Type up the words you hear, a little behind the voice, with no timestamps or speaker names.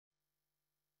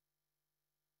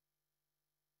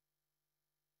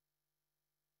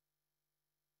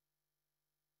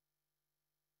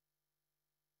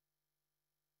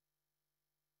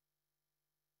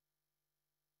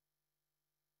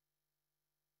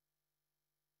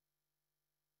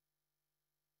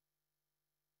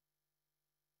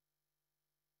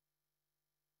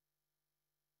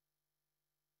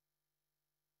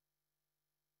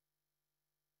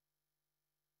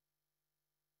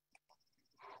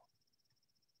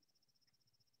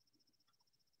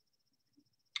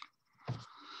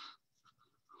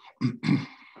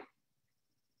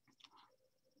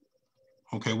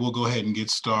Okay, we'll go ahead and get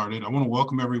started. I want to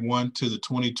welcome everyone to the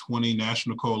 2020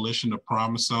 National Coalition of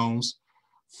Promise Zones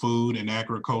Food and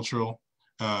Agricultural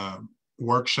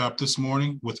workshop this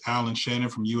morning with Alan Shannon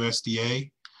from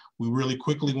USDA. We really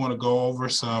quickly want to go over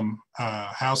some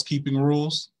housekeeping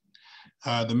rules.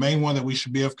 The main one that we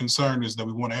should be of concern is that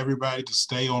we want everybody to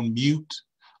stay on mute.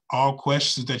 All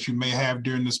questions that you may have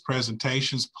during this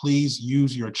presentations, please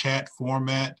use your chat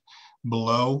format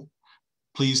below.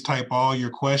 Please type all your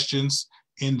questions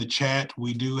in the chat.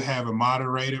 We do have a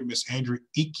moderator, Ms. Andrea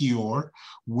Ikior,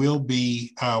 will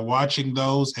be watching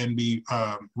those and be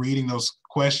reading those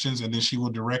questions, and then she will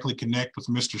directly connect with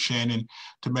Mr. Shannon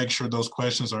to make sure those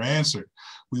questions are answered.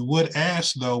 We would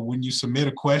ask, though, when you submit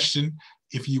a question,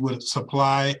 if you would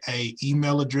supply an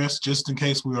email address, just in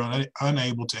case we are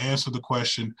unable to answer the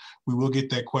question, we will get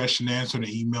that question answered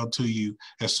and emailed to you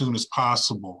as soon as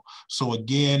possible. So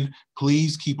again,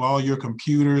 please keep all your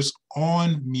computers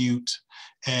on mute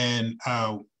and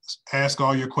ask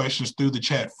all your questions through the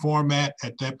chat format.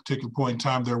 At that particular point in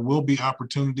time, there will be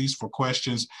opportunities for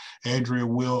questions. Andrea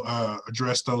will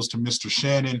address those to Mr.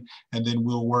 Shannon, and then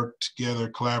we'll work together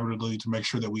collaboratively to make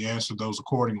sure that we answer those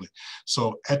accordingly.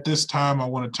 So at this time, I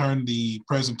want to turn the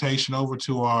presentation over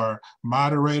to our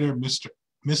moderator,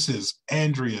 Mrs.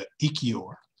 Andrea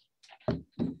Ikior.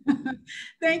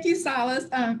 Thank you, Silas.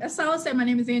 As Silas said, my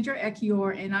name is Andrea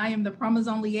Ikior, and I am the Promise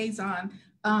Zone Liaison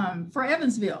for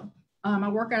Evansville. I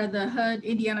work out of the HUD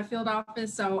Indiana field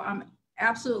office, so I'm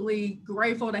absolutely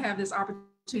grateful to have this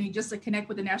opportunity just to connect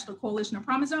with the National Coalition of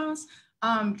Promise Zones,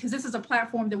 because this is a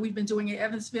platform that we've been doing in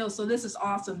Evansville, so this is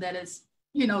awesome that it's,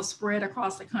 you know, spread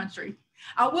across the country.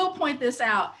 I will point this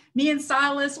out. Me and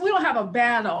Silas, we don't have a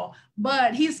battle,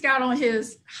 but he's got on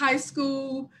his high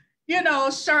school, you know,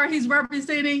 shirt he's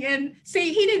representing, and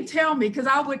see, he didn't tell me because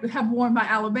I would have worn my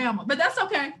Alabama, but that's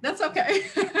okay, that's okay.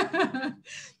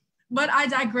 But I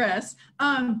digress.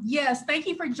 Yes, thank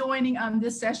you for joining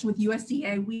this session with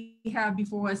USDA. We have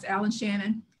before us Alan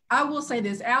Shannon. I will say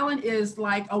this, Alan is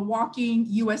like a walking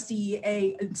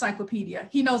USDA encyclopedia.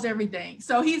 He knows everything,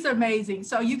 so he's amazing.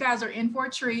 So you guys are in for a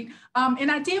treat. And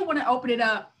I did want to open it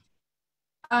up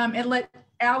and let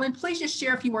Alan, please just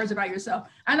share a few words about yourself.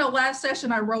 I know last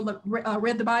session I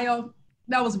read the bio.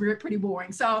 That was pretty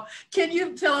boring. So can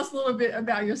you tell us a little bit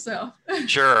about yourself?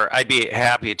 Sure, I'd be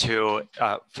happy to.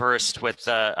 First, with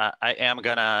I am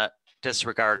gonna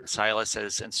disregard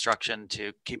Silas's instruction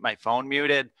to keep my phone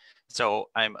muted. So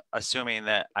I'm assuming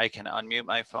that I can unmute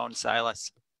my phone,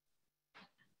 Silas.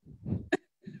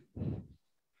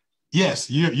 Yes,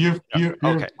 you're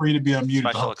okay. Free to be unmuted.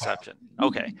 Special exception.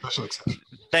 Okay. Special exception.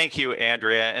 Thank you,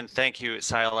 Andrea, and thank you,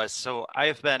 Silas. So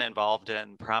I've been involved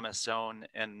in Promise Zone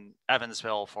in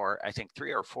Evansville for, I think,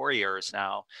 3 or 4 years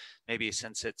now, maybe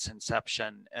since its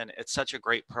inception. And it's such a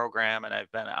great program, and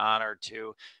I've been honored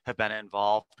to have been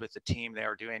involved with the team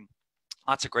there doing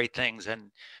lots of great things.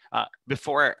 And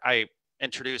before I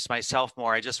introduce myself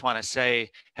more, I just want to say,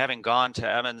 having gone to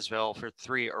Evansville for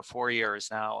 3 or 4 years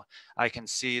now, I can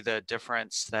see the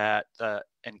difference that the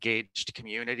engaged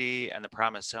community and the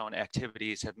Promise Zone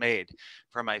activities have made.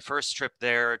 From my first trip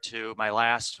there to my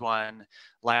last one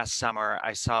last summer,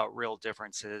 I saw real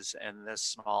differences in this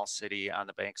small city on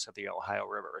the banks of the Ohio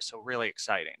River. So really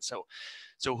exciting. So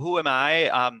who am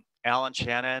I? Alan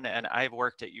Shannon, and I've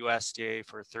worked at USDA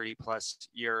for 30 plus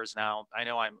years now. I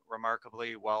know I'm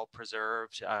remarkably well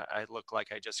preserved. I look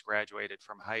like I just graduated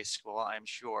from high school, I'm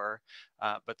sure.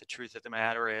 But the truth of the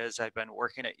matter is I've been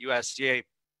working at USDA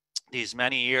these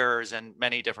many years in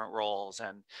many different roles,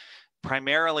 and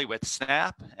primarily with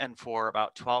SNAP, and for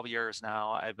about 12 years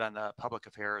now, I've been the public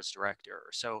affairs director.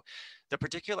 So the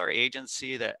particular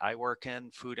agency that I work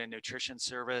in, Food and Nutrition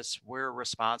Service, we're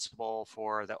responsible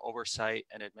for the oversight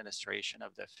and administration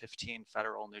of the 15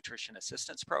 federal nutrition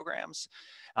assistance programs.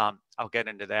 I'll get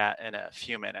into that in a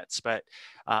few minutes, but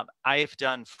I've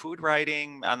done food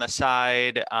writing on the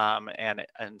side and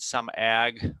some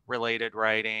ag related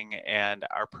writing, and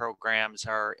our programs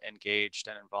are engaged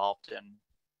and involved in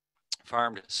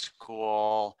farm to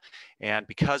school. And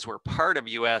because we're part of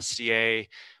USDA,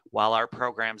 while our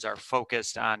programs are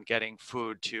focused on getting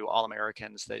food to all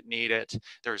Americans that need it,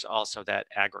 there's also that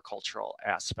agricultural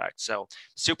aspect. So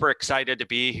super excited to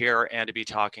be here and to be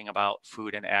talking about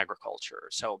food and agriculture.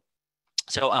 So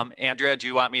Andrea, do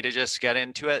you want me to just get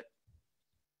into it?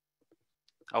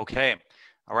 Okay,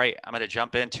 all right, I'm gonna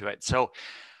jump into it. So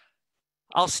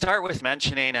I'll start with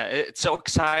mentioning it's so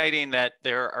exciting that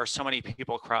there are so many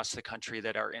people across the country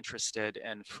that are interested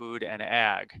in food and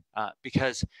ag,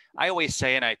 because I always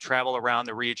say, and I travel around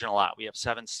the region a lot, we have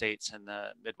 7 states in the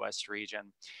Midwest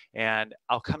region, and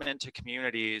I'll come into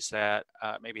communities that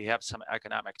maybe have some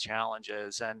economic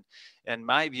challenges. And in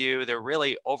my view, they're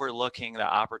really overlooking the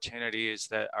opportunities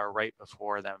that are right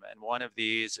before them. And one of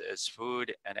these is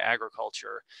food and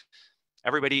agriculture.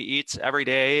 Everybody eats every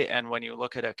day. And when you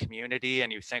look at a community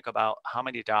and you think about how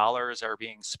many dollars are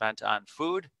being spent on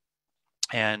food,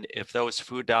 and if those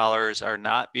food dollars are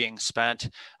not being spent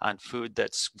on food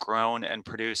that's grown and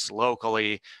produced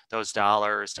locally, those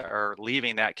dollars are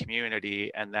leaving that community,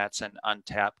 and that's an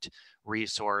untapped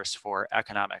resource for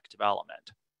economic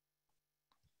development.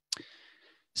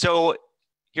 So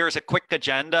here's a quick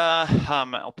agenda.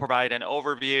 I'll provide an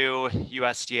overview,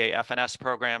 USDA FNS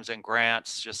programs and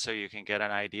grants, just so you can get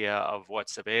an idea of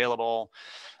what's available.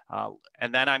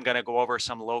 And then I'm going to go over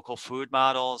some local food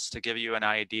models to give you an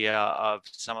idea of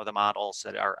some of the models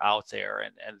that are out there.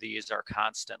 And these are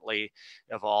constantly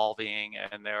evolving,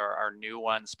 and there are new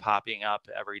ones popping up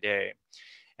every day.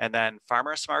 And then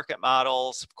farmers market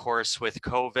models, of course, with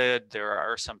COVID, there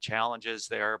are some challenges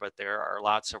there, but there are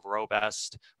lots of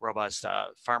robust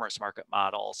farmers market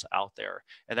models out there.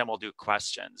 And then we'll do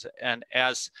questions. And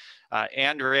as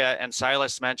Andrea and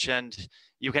Silas mentioned,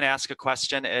 you can ask a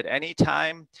question at any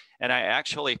time, and I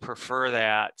actually prefer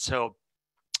that. So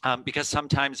because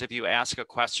sometimes if you ask a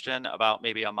question about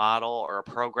maybe a model or a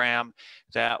program,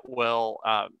 that will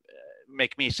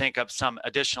make me think of some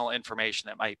additional information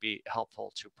that might be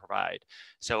helpful to provide.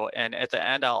 So, and at the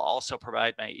end, I'll also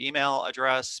provide my email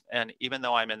address. And even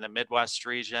though I'm in the Midwest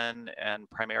region and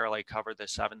primarily cover the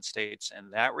 7 states in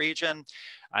that region,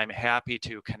 I'm happy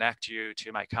to connect you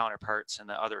to my counterparts in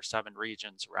the other 7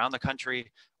 regions around the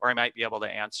country, or I might be able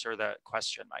to answer the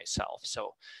question myself.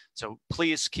 So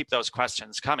please keep those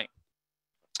questions coming.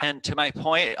 And to my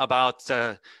point about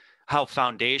how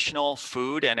foundational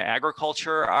food and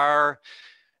agriculture are,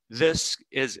 this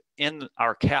is in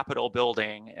our Capitol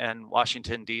building in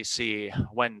Washington, D.C.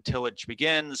 When tillage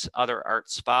begins, other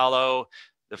arts follow.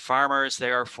 The farmers,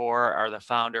 therefore, are the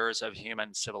founders of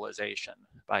human civilization,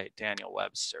 by Daniel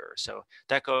Webster. So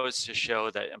that goes to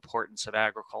show the importance of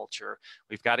agriculture.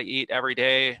 We've got to eat every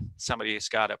day. Somebody's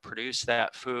got to produce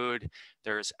that food.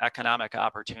 There's economic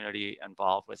opportunity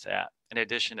involved with that, in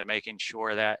addition to making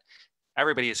sure that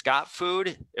everybody's got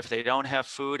food. If they don't have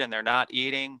food and they're not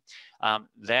eating,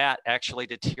 that actually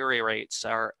deteriorates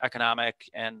our economic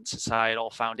and societal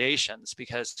foundations,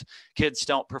 because kids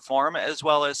don't perform as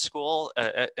well as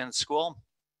in school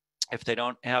if they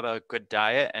don't have a good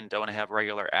diet and don't have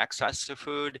regular access to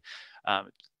food.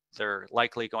 They're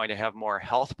likely going to have more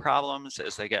health problems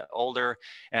as they get older,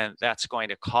 and that's going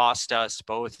to cost us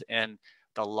both in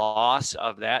the loss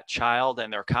of that child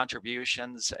and their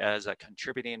contributions as a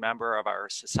contributing member of our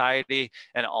society,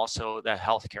 and also the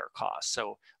healthcare costs.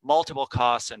 So multiple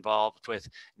costs involved with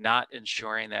not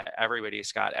ensuring that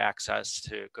everybody's got access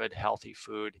to good, healthy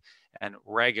food and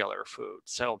regular food.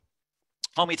 So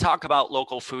when we talk about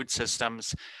local food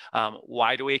systems,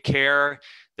 why do we care?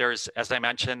 There's, as I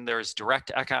mentioned, there's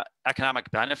direct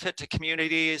economic benefit to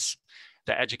communities,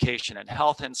 the education and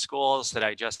health in schools that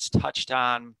I just touched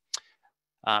on.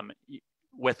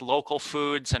 With local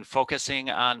foods and focusing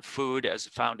on food as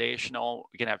foundational,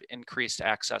 we can have increased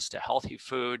access to healthy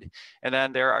food. And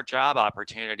then there are job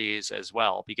opportunities as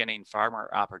well, beginning farmer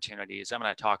opportunities. I'm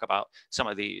going to talk about some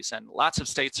of these. And lots of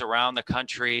states around the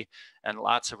country and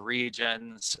lots of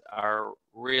regions are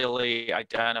really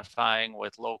identifying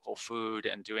with local food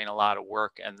and doing a lot of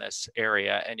work in this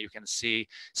area. And you can see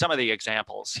some of the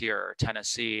examples here: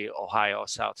 Tennessee, Ohio,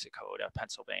 South Dakota,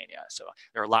 Pennsylvania. So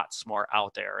there are lots more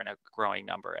out there, and a growing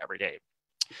number every day.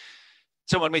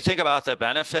 So when we think about the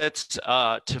benefits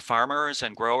to farmers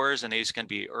and growers, and these can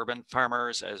be urban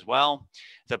farmers as well,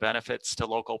 the benefits to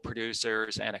local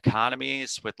producers and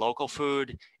economies with local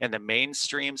food, in the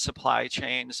mainstream supply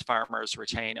chains, farmers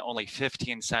retain only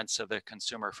 15 cents of the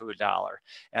consumer food dollar,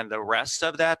 and the rest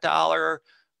of that dollar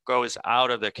goes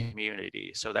out of the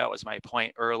community. So that was my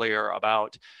point earlier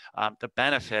about the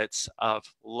benefits of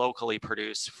locally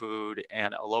produced food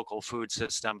and a local food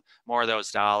system. More of those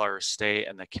dollars stay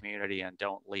in the community and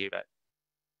don't leave it.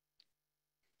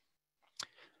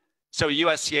 So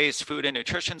USDA's Food and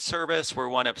Nutrition Service, we're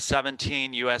one of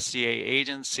 17 USDA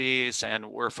agencies, and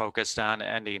we're focused on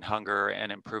ending hunger and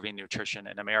improving nutrition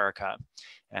in America.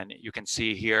 And you can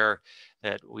see here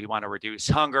that we want to reduce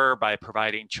hunger by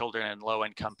providing children and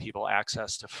low-income people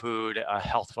access to food, a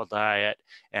healthful diet,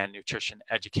 and nutrition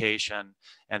education.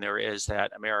 And there is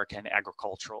that American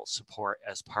agricultural support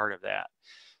as part of that.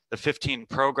 The 15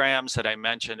 programs that I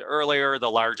mentioned earlier, the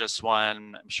largest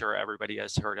one, I'm sure everybody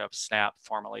has heard of, SNAP,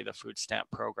 formerly the Food Stamp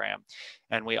Program.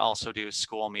 And we also do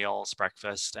school meals,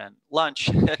 breakfast, and lunch.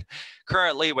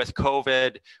 Currently with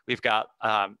COVID, we've got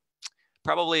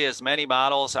probably as many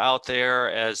models out there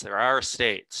as there are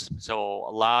states. So a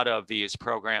lot of these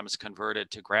programs converted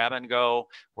to grab and go,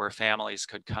 where families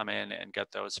could come in and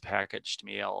get those packaged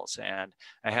meals. And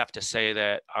I have to say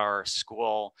that our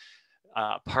school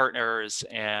partners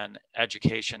and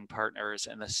education partners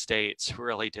in the states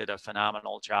really did a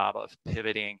phenomenal job of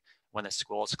pivoting when the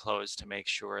schools closed to make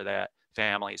sure that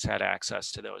families had access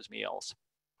to those meals.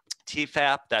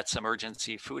 TFAP, that's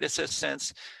Emergency Food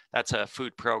Assistance. That's a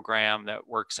food program that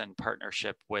works in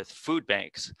partnership with food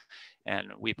banks. And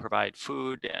we provide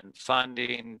food and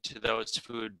funding to those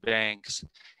food banks.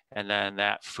 And then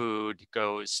that food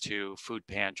goes to food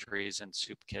pantries and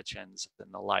soup kitchens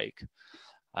and the like.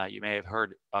 You may have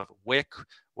heard of WIC,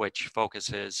 which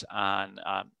focuses on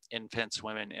infants,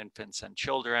 women, infants, and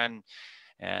children,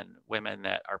 and women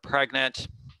that are pregnant,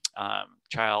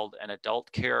 child and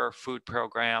adult care food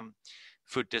program,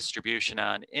 food distribution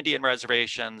on Indian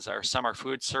reservations, our summer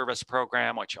food service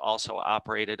program, which also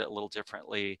operated a little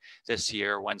differently this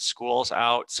year when school's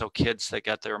out. So kids that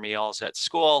get their meals at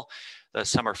school, the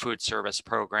summer food service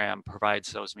program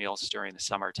provides those meals during the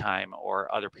summertime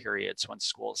or other periods when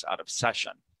school's out of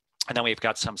session. And then we've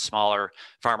got some smaller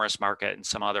farmers market and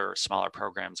some other smaller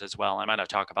programs as well. I'm going to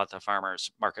talk about the farmers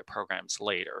market programs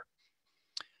later.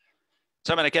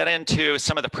 So I'm going to get into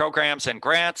some of the programs and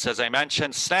grants. As I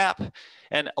mentioned, SNAP.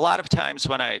 And a lot of times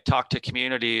when I talk to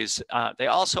communities, they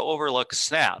also overlook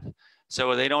SNAP.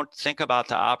 So they don't think about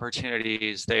the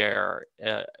opportunities there.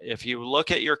 If you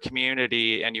look at your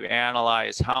community and you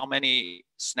analyze how many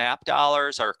SNAP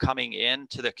dollars are coming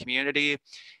into the community,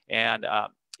 and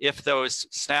if those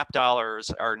SNAP dollars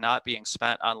are not being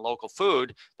spent on local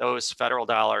food, those federal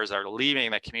dollars are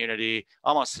leaving the community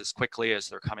almost as quickly as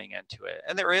they're coming into it.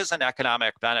 And there is an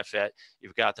economic benefit.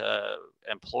 You've got the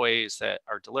employees that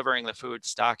are delivering the food,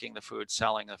 stocking the food,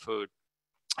 selling the food,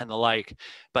 and the like.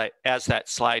 But as that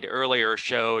slide earlier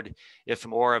showed, if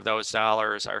more of those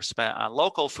dollars are spent on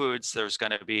local foods, there's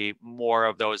going to be more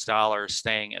of those dollars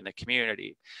staying in the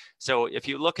community. So if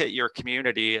you look at your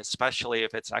community, especially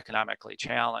if it's economically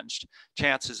challenged,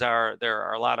 chances are there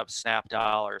are a lot of SNAP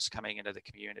dollars coming into the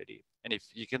community. And if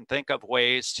you can think of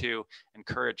ways to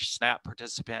encourage SNAP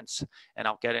participants, and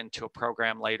I'll get into a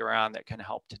program later on that can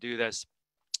help to do this,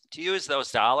 to use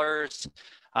those dollars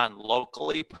on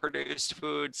locally produced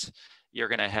foods, you're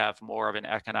going to have more of an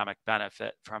economic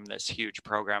benefit from this huge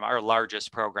program, our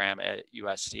largest program at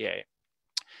USDA.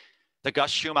 The Gus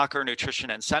Schumacher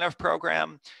Nutrition Incentive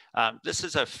Program. This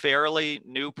is a fairly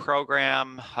new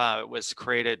program. It was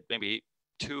created maybe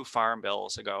 2 farm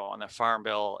bills ago, and the farm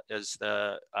bill is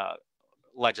the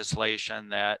legislation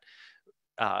that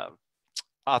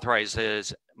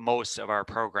authorizes most of our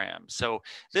programs. So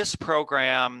this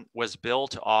program was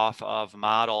built off of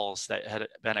models that had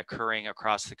been occurring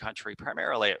across the country,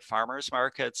 primarily at farmers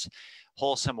markets.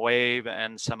 Wholesome Wave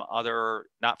and some other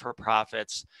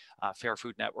not-for-profits, Fair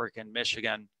Food Network in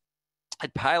Michigan,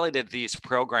 had piloted these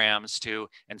programs to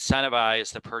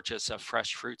incentivize the purchase of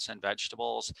fresh fruits and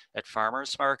vegetables at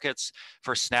farmers markets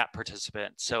for SNAP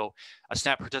participants. So a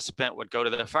SNAP participant would go to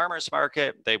the farmers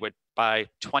market, they would buy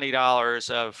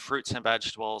 $20 of fruits and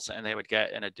vegetables, and they would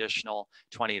get an additional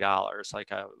 $20,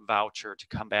 like a voucher to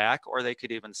come back, or they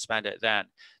could even spend it then.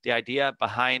 The idea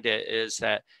behind it is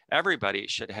that everybody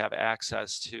should have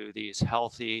access to these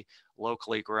healthy,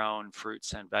 locally grown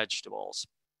fruits and vegetables,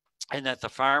 and that the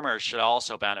farmers should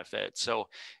also benefit. So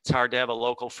it's hard to have a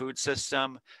local food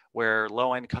system where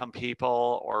low-income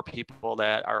people or people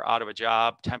that are out of a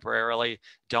job temporarily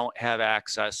don't have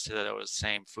access to those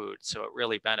same foods. So it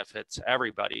really benefits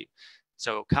everybody.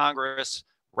 So Congress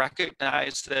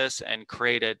recognized this and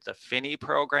created the FINI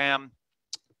program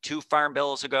 2 farm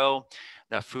bills ago,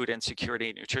 the Food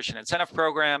Insecurity Nutrition Incentive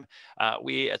Program.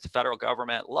 We at the federal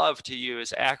government love to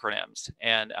use acronyms,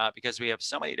 and because we have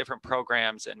so many different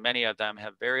programs and many of them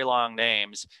have very long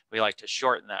names, we like to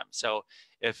shorten them. So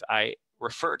if I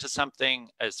refer to something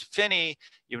as FINI,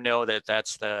 you know that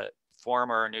that's the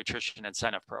former nutrition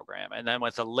incentive program. And then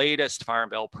with the latest Farm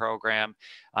Bill program,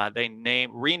 they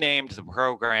renamed the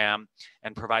program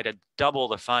and provided double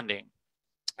the funding.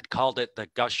 It called it the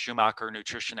Gus Schumacher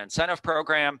Nutrition Incentive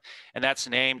Program, and that's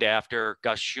named after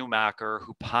Gus Schumacher,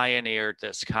 who pioneered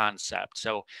this concept.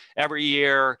 So every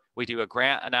year we do a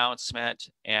grant announcement,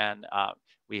 and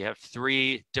we have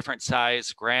 3 different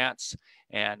size grants,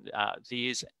 and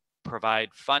these provide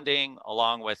funding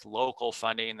along with local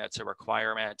funding that's a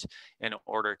requirement in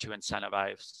order to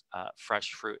incentivize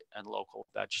fresh fruit and local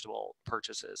vegetable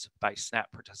purchases by SNAP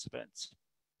participants.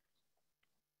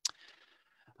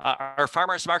 Our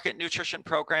Farmers Market Nutrition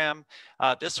Program,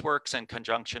 this works in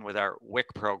conjunction with our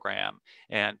WIC program,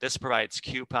 and this provides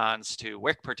coupons to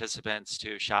WIC participants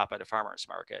to shop at a farmer's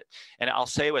market. And I'll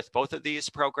say with both of these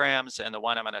programs, and the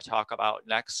one I'm going to talk about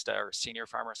next, our Senior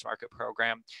Farmers Market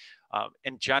Program,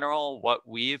 in general, what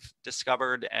we've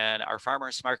discovered and our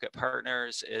farmers market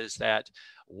partners is that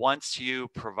once you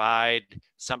provide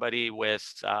somebody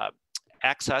with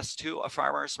access to a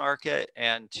farmer's market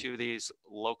and to these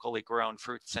locally grown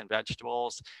fruits and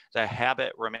vegetables, the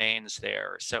habit remains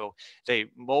there. So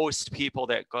most people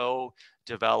that go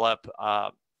develop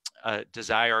a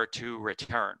desire to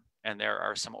return. And there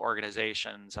are some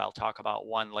organizations, I'll talk about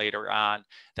one later on,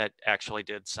 that actually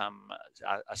did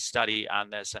a study on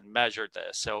this and measured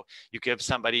this. So you give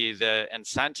somebody the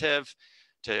incentive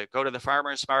to go to the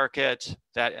farmer's market,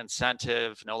 that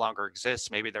incentive no longer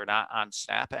exists. Maybe they're not on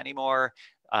SNAP anymore.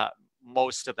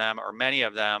 Most of them, or many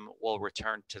of them, will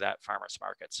return to that farmer's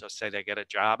market. So say they get a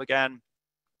job again,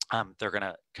 they're going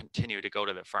to continue to go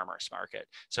to the farmer's market.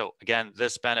 So again,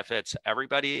 this benefits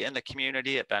everybody in the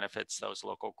community. It benefits those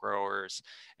local growers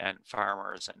and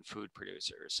farmers and food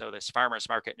producers. So this Farmers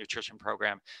Market Nutrition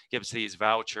Program gives these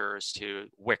vouchers to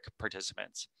WIC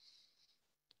participants.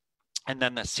 And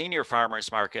then the Senior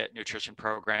Farmers Market Nutrition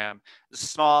Program is a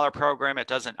smaller program. It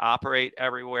doesn't operate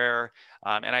everywhere.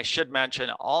 And I should mention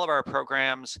all of our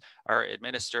programs are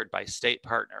administered by state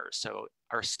partners. So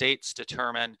our states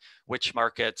determine which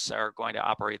markets are going to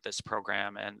operate this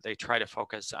program, and they try to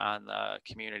focus on the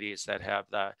communities that have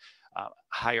the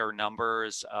higher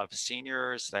numbers of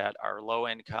seniors that are low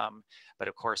income. But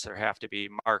of course, there have to be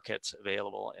markets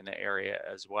available in the area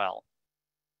as well.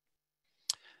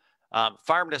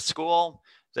 Farm to School,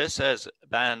 this has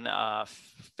been a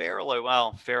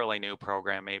fairly new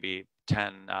program, maybe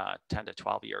 10 to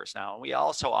 12 years now. We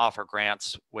also offer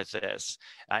grants with this,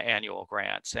 annual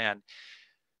grants. And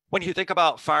when you think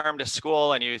about Farm to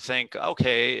School and you think,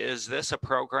 okay, is this a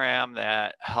program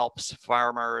that helps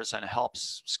farmers and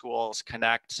helps schools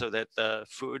connect so that the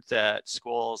food that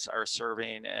schools are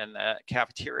serving in the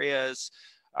cafeterias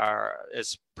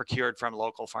is procured from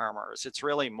local farmers? It's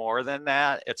really more than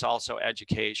that. It's also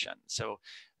education. So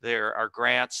there are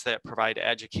grants that provide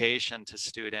education to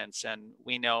students, and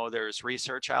we know there's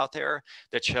research out there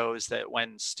that shows that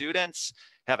when students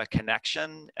have a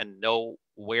connection and know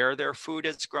where their food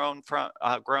is grown,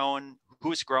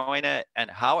 who's growing it, and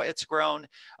how it's grown,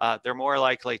 they're more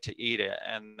likely to eat it,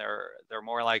 and they're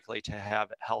more likely to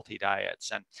have healthy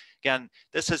diets. And again,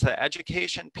 this is the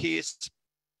education piece,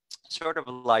 sort of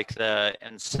like the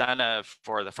incentive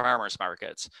for the farmers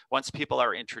markets. Once people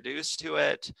are introduced to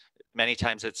it, many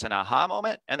times it's an aha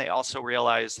moment, and they also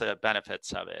realize the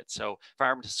benefits of it. So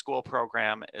Farm to School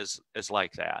program is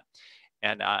like that.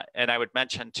 And I would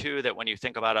mention too that when you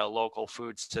think about a local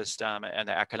food system and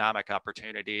the economic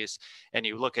opportunities, and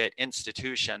you look at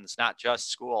institutions, not just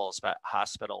schools, but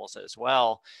hospitals as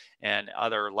well, and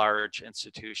other large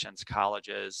institutions,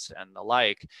 colleges and the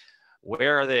like,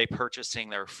 where are they purchasing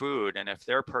their food? And if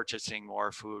they're purchasing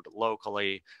more food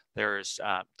locally, those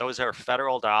are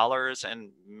federal dollars in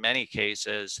many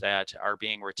cases that are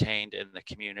being retained in the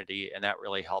community, and that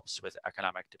really helps with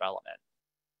economic development.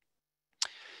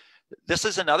 This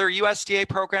is another USDA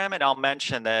program, and I'll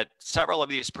mention that several of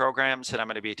these programs that I'm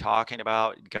going to be talking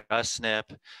about,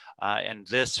 GusNIP, and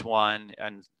this one,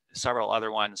 and several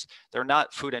other ones, they're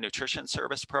not food and nutrition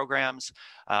service programs,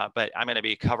 but I'm going to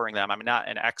be covering them. I'm not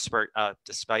an expert,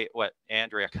 despite what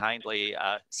Andrea kindly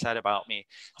said about me.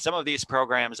 Some of these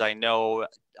programs I know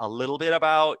a little bit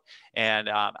about, and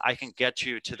I can get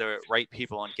you to the right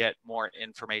people and get more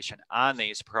information on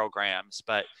these programs.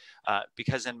 But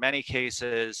because in many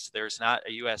cases, there's not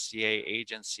a USDA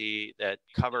agency that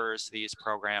covers these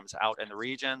programs out in the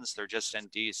regions. They're just in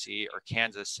DC or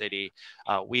Kansas City.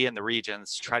 We in the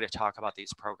regions try to talk about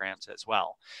these programs as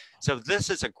well. So this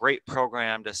is a great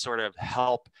program to sort of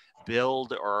help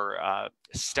build or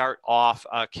start off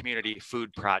a community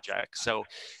food project. So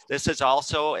this is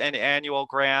also an annual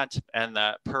grant, and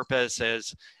the purpose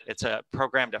is it's a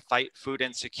program to fight food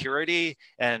insecurity,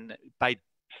 and by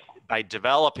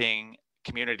developing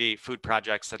community food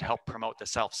projects that help promote the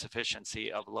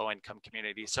self-sufficiency of low-income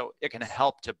communities. So it can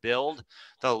help to build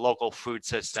the local food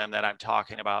system that I'm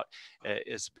talking about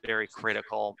is very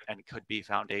critical and could be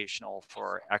foundational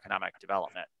for economic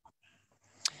development.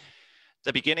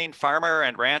 The Beginning Farmer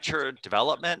and Rancher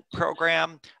Development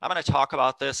Program, I'm going to talk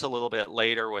about this a little bit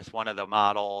later with one of the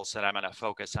models that I'm going to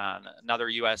focus on, another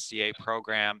USDA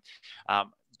program,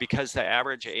 because the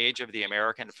average age of the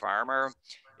American farmer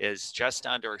is just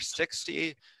under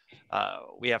 60.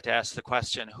 We have to ask the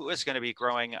question, who is going to be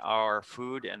growing our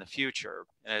food in the future?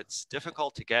 And it's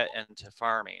difficult to get into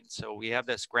farming. So we have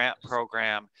this grant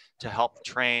program to help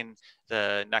train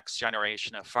the next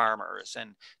generation of farmers.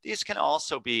 And these can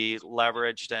also be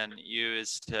leveraged and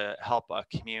used to help a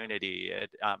community.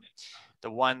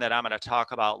 The one that I'm going to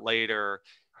talk about later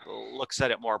looks at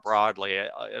it more broadly.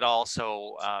 It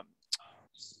also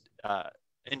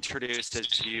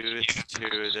introduces youth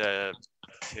to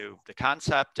the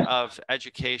concept of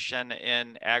education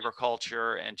in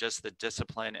agriculture and just the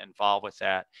discipline involved with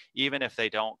that, even if they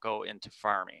don't go into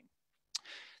farming.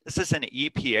 This is an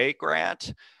EPA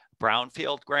grant,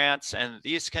 brownfield grants, and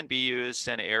these can be used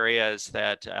in areas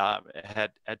that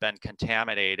had been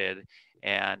contaminated.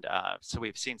 And so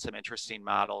we've seen some interesting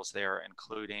models there,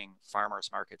 including farmers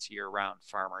markets, year-round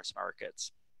farmers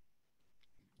markets.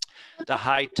 The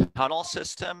High Tunnel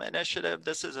System Initiative,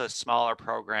 this is a smaller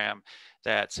program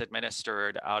that's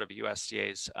administered out of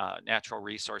USDA's Natural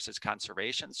Resources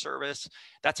Conservation Service.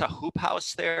 That's a hoop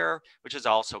house there, which is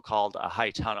also called a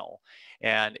high tunnel.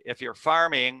 And if you're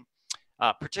farming,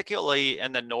 particularly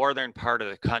in the northern part of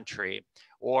the country,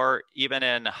 or even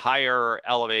in higher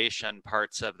elevation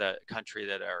parts of the country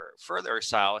that are further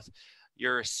south,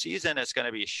 your season is going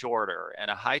to be shorter, and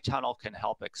a high tunnel can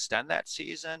help extend that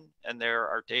season. And there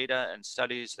are data and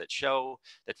studies that show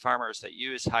that farmers that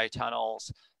use high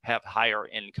tunnels have higher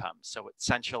income. So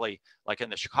essentially, like in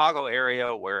the Chicago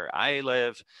area where I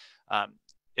live,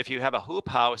 if you have a hoop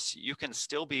house, you can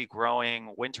still be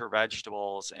growing winter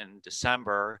vegetables in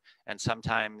December and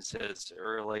sometimes as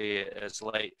early as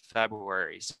late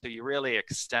February. So you really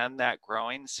extend that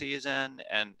growing season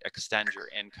and extend your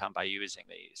income by using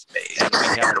these. And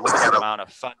we have a limited amount of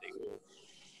funding.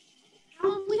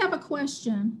 We have a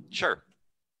question. Sure.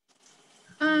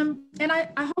 And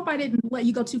I hope I didn't let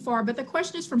you go too far, but the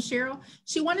question is from Cheryl.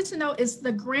 She wanted to know, is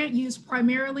the grant used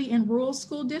primarily in rural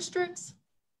school districts?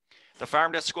 The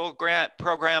Farm to School Grant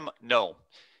Program, no.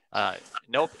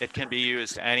 Nope, it can be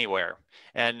used anywhere.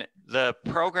 And the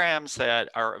programs that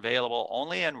are available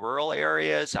only in rural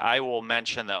areas, I will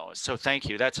mention those. So thank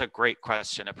you, that's a great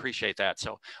question, appreciate that.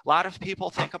 So a lot of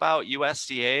people think about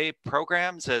USDA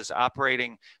programs as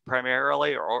operating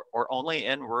primarily or only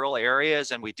in rural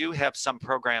areas, and we do have some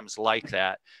programs like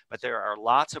that, but there are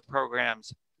lots of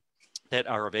programs that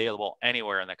are available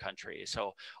anywhere in the country.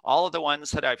 So all of the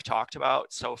ones that I've talked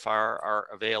about so far are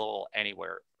available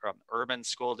anywhere, from urban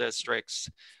school districts,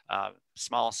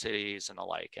 small cities, and the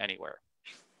like, anywhere.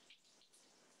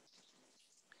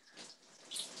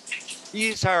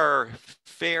 These are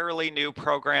fairly new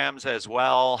programs as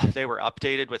well. They were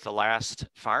updated with the last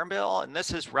Farm Bill, and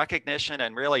this is recognition.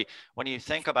 And really, when you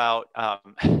think about,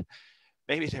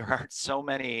 maybe there aren't so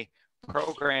many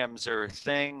programs or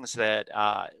things that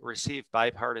receive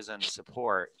bipartisan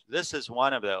support. This is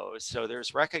one of those. So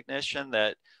there's recognition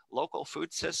that local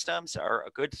food systems are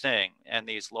a good thing, and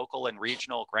these local and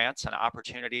regional grants and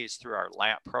opportunities through our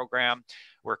LAMP program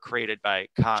were created by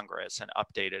Congress and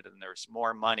updated, and there's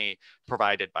more money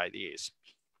provided by these.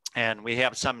 And we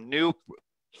have some new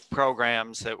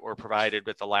programs that were provided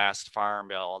with the last Farm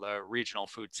Bill. The Regional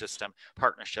Food System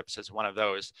Partnerships is one of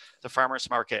those. The Farmers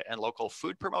Market and Local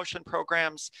Food Promotion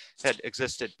Programs had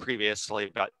existed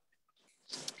previously, but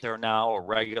they're now a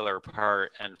regular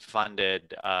part and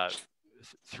funded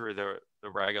through the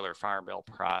regular Farm Bill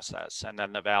process. And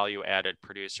then the Value Added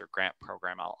Producer Grant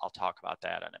Program, I'll talk about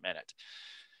that in a minute.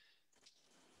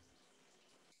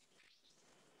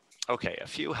 Okay, a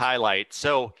few highlights.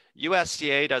 So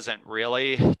USDA doesn't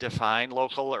really define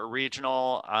local or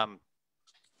regional.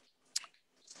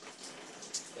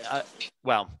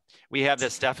 Well, we have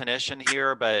this definition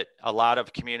here, but a lot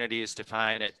of communities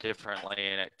define it differently,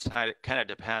 and it kind of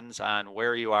depends on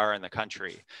where you are in the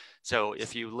country. So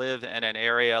if you live in an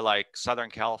area like Southern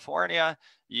California,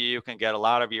 you can get a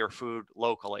lot of your food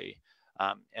locally.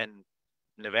 In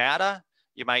Nevada,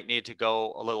 you might need to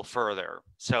go a little further.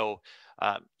 So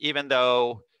even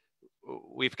though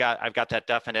I've got that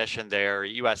definition there.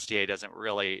 USDA doesn't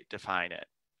really define it.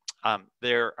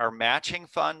 There are matching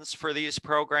funds for these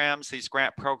programs, these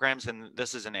grant programs, and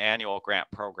this is an annual grant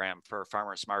program for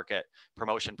Farmers Market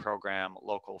Promotion Program,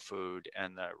 Local Food,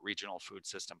 and the Regional Food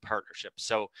System Partnership.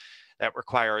 So that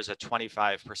requires a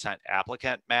 25%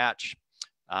 applicant match.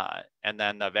 And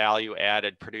then the value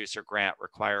added producer grant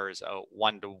requires a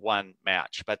 1-to-1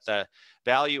 match, but the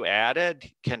value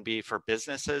added can be for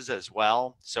businesses as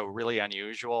well. So really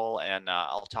unusual. And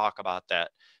I'll talk about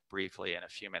that briefly in a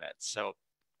few minutes. So,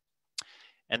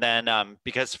 and then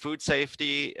because food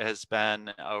safety has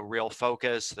been a real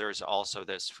focus, there's also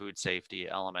this food safety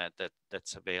element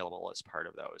that's available as part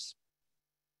of those.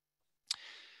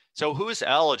 So who's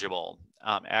eligible?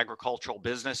 Agricultural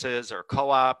businesses or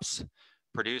co-ops,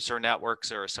 producer networks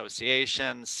or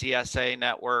associations, CSA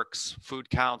networks, food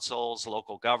councils,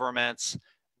 local governments,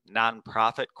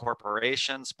 nonprofit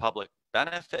corporations, public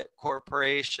benefit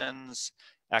corporations,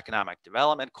 economic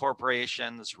development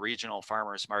corporations, regional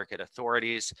farmers market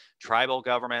authorities, tribal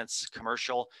governments,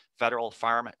 commercial, federal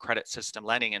farm credit system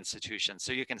lending institutions.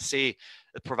 So you can see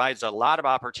it provides a lot of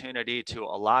opportunity to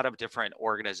a lot of different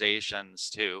organizations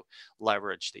to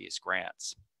leverage these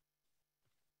grants.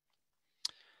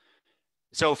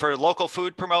 So for local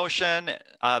food promotion,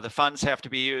 the funds have to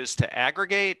be used to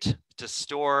aggregate, to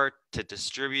store, to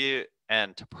distribute,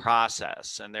 and to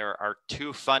process. And there are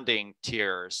two funding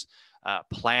tiers,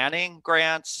 planning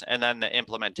grants and then the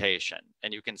implementation.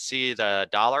 And you can see the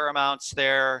dollar amounts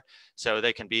there. So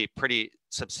they can be pretty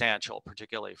substantial,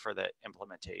 particularly for the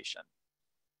implementation.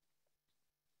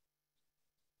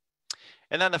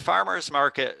 And then the farmers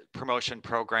market promotion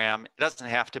program, it doesn't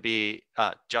have to be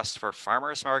just for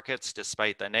farmers markets,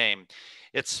 despite the name.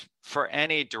 It's for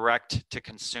any direct to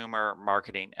consumer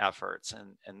marketing efforts.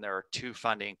 And there are two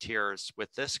funding tiers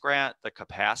with this grant, the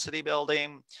capacity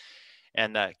building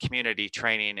and the community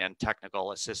training and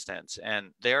technical assistance.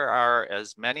 And there are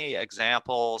as many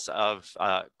examples of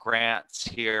grants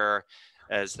here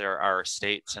as there are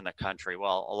states in the country.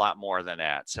 Well, a lot more than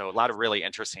that. So a lot of really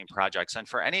interesting projects. And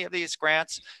for any of these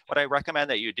grants, what I recommend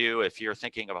that you do if you're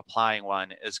thinking of applying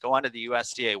one is go onto the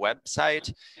USDA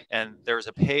website, and there's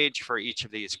a page for each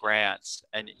of these grants,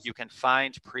 and you can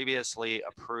find previously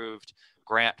approved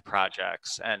grant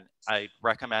projects. And I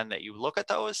recommend that you look at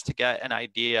those to get an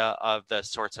idea of the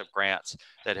sorts of grants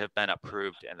that have been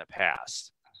approved in the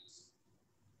past.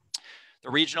 The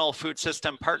Regional Food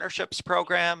System Partnerships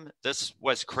Program, this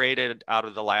was created out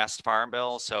of the last Farm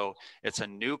Bill. So it's a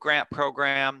new grant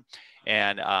program,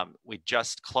 and we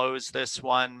just closed this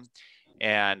one.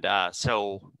 And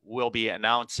so we'll be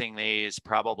announcing these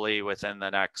probably within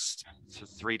the next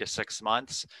 3 to 6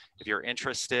 months. If you're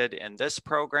interested in this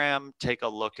program, take a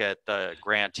look at the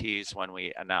grantees when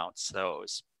we announce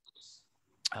those.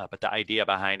 But the idea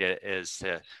behind it is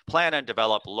to plan and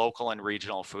develop local and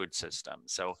regional food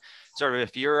systems. So sort of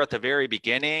if you're at the very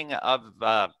beginning of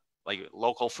like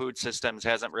local food systems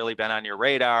hasn't really been on your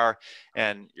radar,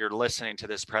 and you're listening to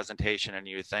this presentation and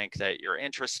you think that you're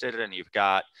interested and you've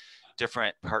got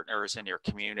different partners in your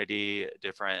community,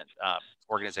 different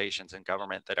organizations and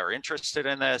government that are interested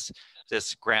in this,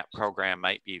 this grant program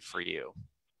might be for you.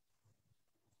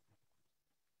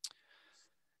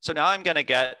 So now I'm going to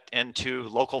get into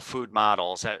local food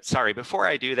models. Sorry, before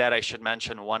I do that, I should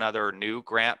mention one other new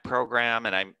grant program,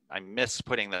 and I missed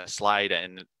putting the slide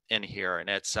in here, and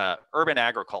it's urban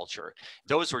agriculture.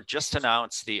 Those were just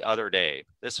announced the other day.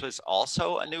 This was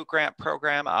also a new grant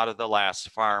program out of the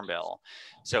last Farm Bill.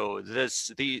 So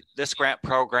this grant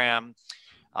program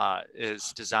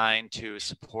is designed to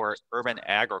support urban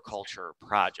agriculture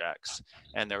projects.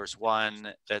 And there's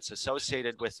one that's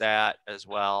associated with that as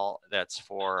well that's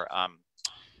for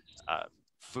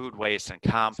food waste and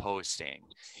composting.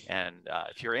 And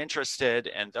if you're interested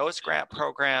in those grant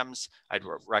programs, I'd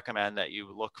recommend that you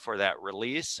look for that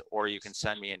release, or you can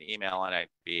send me an email and I'd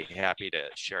be happy to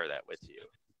share that with you.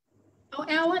 Oh,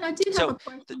 Alan, I did have a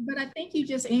question, but I think you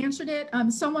just answered it.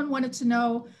 Someone wanted to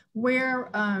know where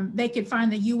they could find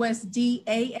the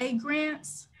USDA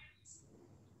grants.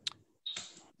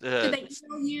 Did they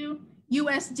tell you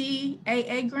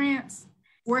USDA grants?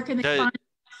 Where can they find?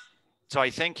 So I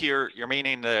think you're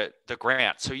meaning the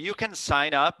grant. So you can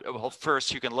sign up. Well,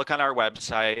 first you can look on our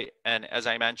website, and as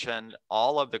I mentioned,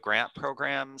 all of the grant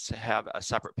programs have a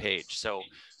separate page. So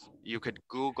you could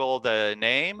Google the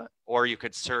name, or you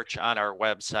could search on our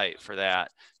website for that.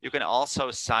 You can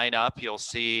also sign up. You'll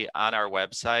see on our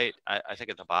website, I think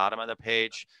at the bottom of the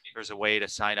page, there's a way to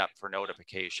sign up for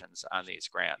notifications on these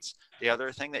grants. The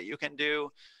other thing that you can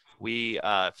do, we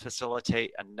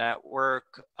facilitate a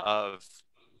network of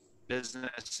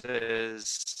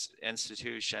businesses,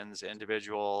 institutions,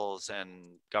 individuals, and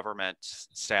government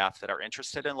staff that are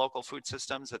interested in local food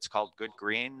systems. It's called Good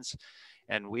Greens.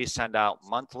 And we send out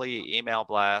monthly email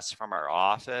blasts from our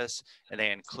office, and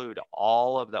they include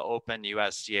all of the open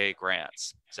USDA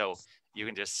grants. So you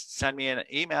can just send me an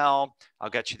email. I'll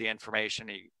get you the information.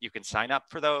 You can sign up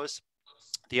for those.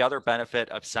 The other benefit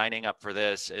of signing up for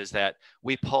this is that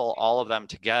we pull all of them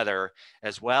together,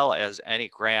 as well as any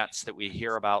grants that we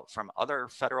hear about from other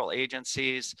federal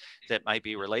agencies that might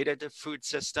be related to food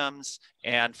systems,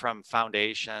 and from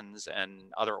foundations and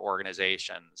other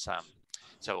organizations.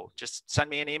 So just send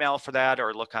me an email for that,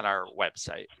 or look on our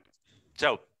website.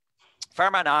 So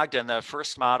Farm on Ogden, the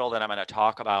first model that I'm going to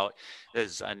talk about,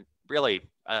 is really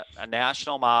a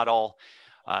national model.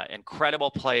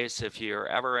 Incredible place. If you're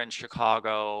ever in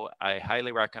Chicago, I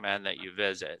highly recommend that you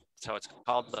visit. So it's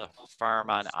called the Farm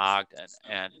on Ogden,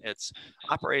 and it's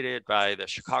operated by the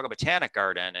Chicago Botanic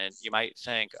Garden. And you might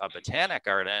think, a botanic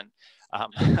garden,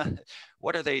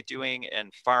 what are they doing in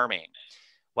farming?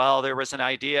 Well, there was an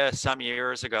idea some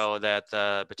years ago that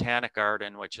the Botanic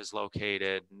Garden, which is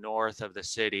located north of the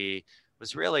city,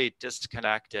 was really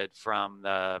disconnected from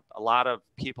a lot of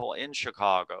people in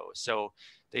Chicago. So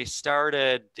they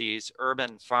started these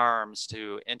urban farms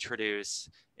to introduce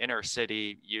inner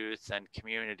city youth and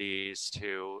communities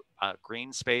to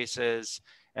green spaces,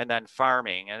 and then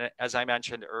farming. And as I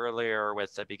mentioned earlier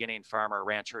with the Beginning Farmer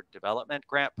Rancher Development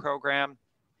Grant Program,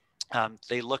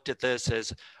 they looked at this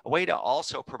as a way to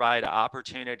also provide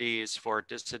opportunities for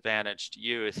disadvantaged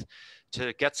youth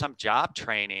to get some job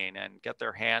training and get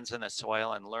their hands in the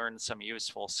soil and learn some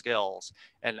useful skills,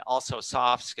 and also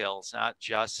soft skills, not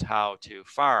just how to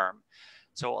farm.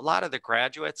 So a lot of the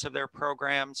graduates of their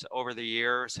programs over the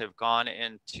years have gone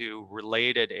into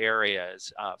related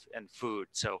areas in food.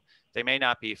 So they may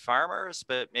not be farmers,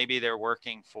 but maybe they're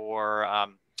working for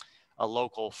a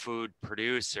local food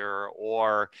producer,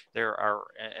 or there are,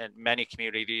 in many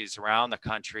communities around the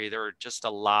country, there are just a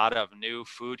lot of new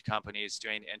food companies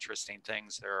doing interesting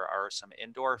things. There are some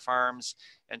indoor farms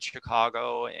in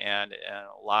Chicago and in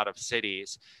a lot of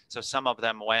cities. So some of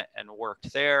them went and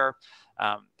worked there.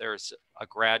 There's a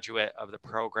graduate of the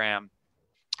program,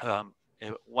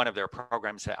 one of their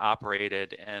programs that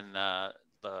operated in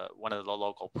one of the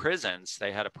local prisons.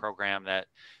 They had a program that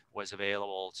was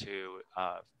available to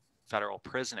federal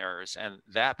prisoners, and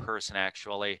that person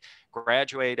actually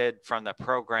graduated from the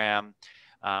program,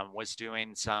 was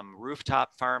doing some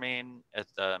rooftop farming at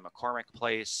the McCormick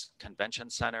Place Convention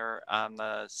Center on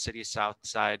the city's south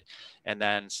side, and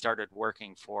then started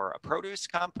working for a produce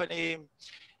company,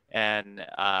 and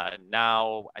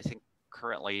now I think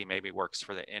currently maybe works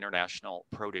for the International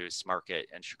Produce Market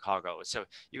in Chicago. So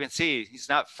you can see he's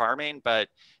not farming, but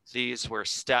these were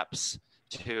steps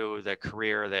to the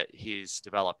career that he's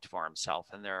developed for himself.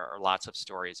 And there are lots of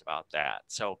stories about that.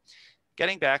 So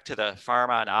getting back to the Farm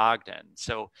on Ogden.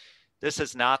 So this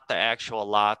is not the actual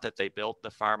lot that they built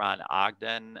the Farm on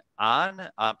Ogden on,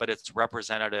 but it's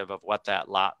representative of what that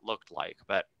lot looked like.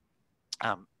 But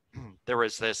there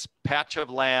was this patch of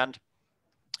land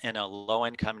in a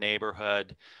low-income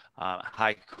neighborhood,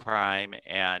 high crime,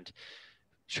 and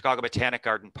Chicago Botanic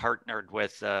Garden partnered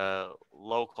with a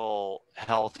local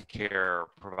healthcare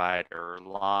provider,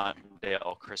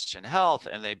 Lawndale Christian Health,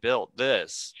 and they built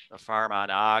this, the Farm on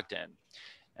Ogden.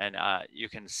 And you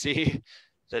can see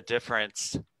the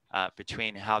difference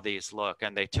between how these look.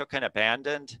 And they took an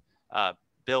abandoned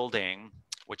building,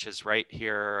 which is right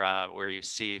here where you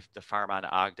see the Farm on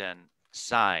Ogden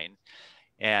sign.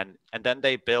 And then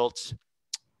they built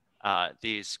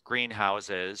these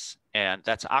greenhouses, and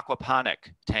that's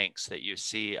aquaponic tanks that you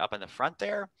see up in the front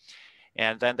there.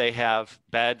 And then they have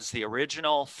beds. The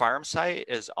original farm site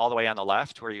is all the way on the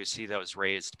left where you see those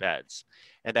raised beds.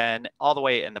 And then all the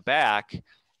way in the back,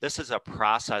 this is a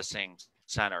processing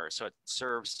center. So it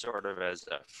serves sort of as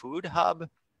a food hub,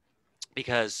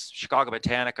 because Chicago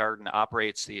Botanic Garden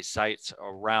operates these sites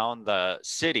around the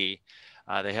city.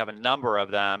 They have a number of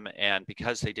them, and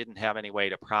because they didn't have any way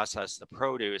to process the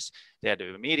produce, they had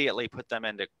to immediately put them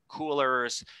into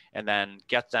coolers and then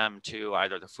get them to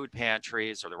either the food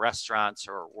pantries or the restaurants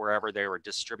or wherever they were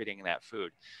distributing that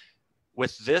food.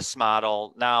 With this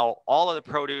model, now all of the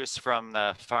produce from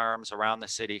the farms around the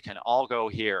city can all go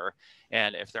here.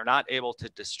 And if they're not able to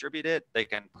distribute it, they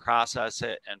can process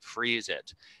it and freeze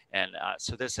it. And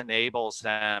so this enables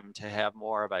them to have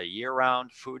more of a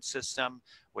year-round food system,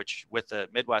 which with the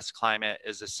Midwest climate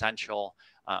is essential.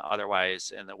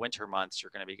 Otherwise, in the winter months,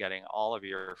 you're going to be getting all of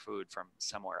your food from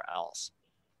somewhere else.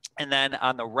 And then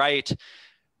on the right,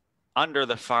 under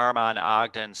the Farm on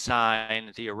Ogden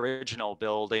sign, the original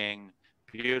building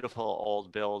beautiful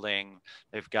old building.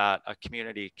 They've got a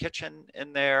community kitchen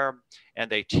in there, and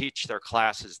they teach their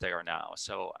classes there now.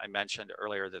 So I mentioned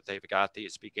earlier that they've got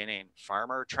these beginning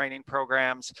farmer training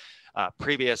programs.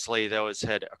 Previously, those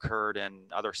had occurred in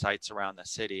other sites around the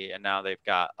city, and now they've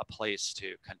got a place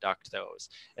to conduct those.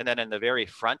 And then in the very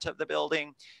front of the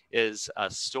building is a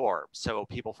store. So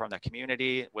people from the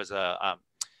community, it was a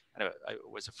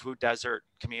food desert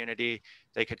community.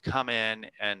 They could come in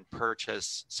and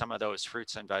purchase some of those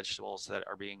fruits and vegetables that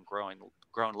are being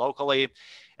grown locally.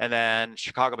 And then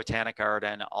Chicago Botanic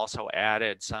Garden also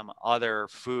added some other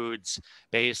foods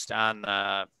based on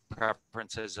the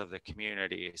preferences of the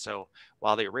community. So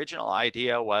while the original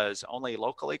idea was only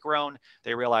locally grown,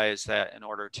 they realized that in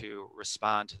order to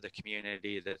respond to the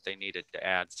community that they needed to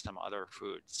add some other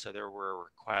foods. So there were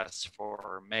requests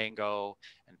for mango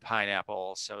and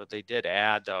pineapple. So they did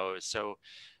add those. So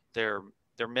their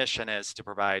mission is to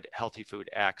provide healthy food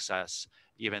access,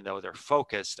 even though they're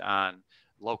focused on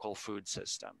local food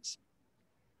systems.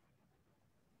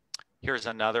 Here's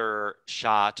another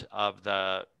shot of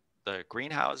the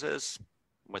greenhouses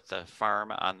with the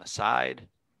farm on the side.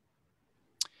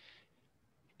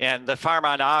 And the farm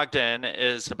on Ogden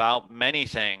is about many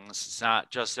things. It's not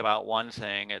just about one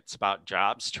thing. It's about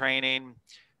jobs training,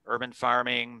 urban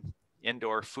farming,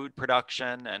 indoor food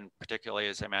production, and particularly,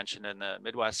 as I mentioned, in the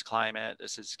Midwest climate,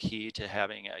 this is key to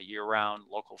having a year-round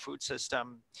local food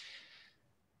system.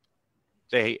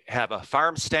 They have a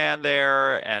farm stand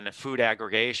there and a food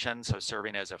aggregation, so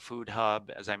serving as a food hub,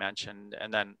 as I mentioned,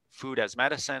 and then food as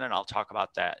medicine, and I'll talk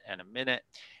about that in a minute,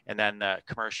 and then the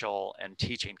commercial and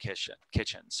teaching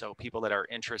kitchen. So people that are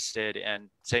interested in,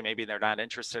 say maybe they're not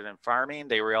interested in farming,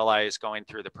 they realize going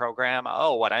through the program,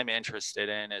 oh, what I'm interested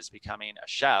in is becoming a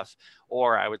chef,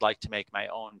 or I would like to make my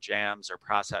own jams or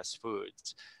processed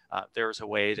foods. There's a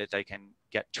way that they can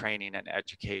get training and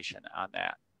education on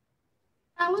that.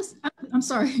 I'm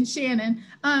sorry, Shannon,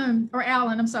 or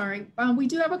Alan, I'm sorry. We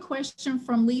do have a question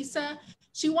from Lisa.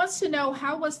 She wants to know,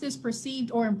 how was this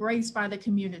perceived or embraced by the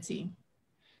community?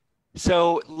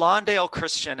 So Lawndale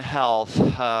Christian Health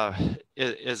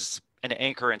is an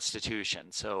anchor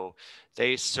institution. So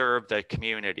they serve the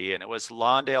community, and it was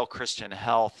Lawndale Christian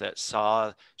Health that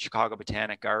saw Chicago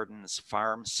Botanic Gardens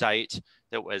farm site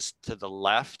that was to the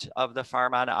left of the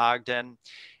farm on Ogden,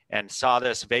 and saw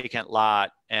this vacant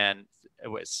lot, and it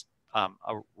was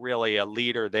really a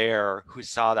leader there who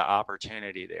saw the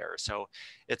opportunity there. So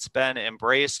it's been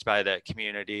embraced by the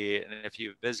community. And if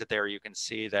you visit there, you can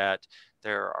see that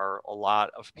there are a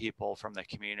lot of people from the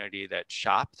community that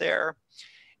shop there.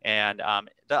 And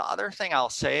the other thing I'll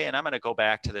say, and I'm going to go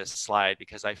back to this slide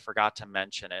because I forgot to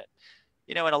mention it.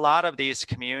 You know, in a lot of these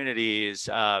communities,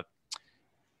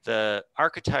 the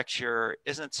architecture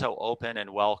isn't so open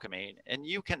and welcoming. And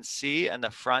you can see in the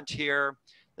front here,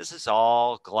 this is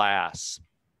all glass.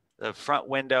 The front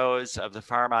windows of the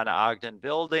Farm on Ogden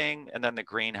building, and then the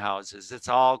greenhouses, it's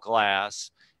all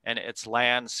glass, and it's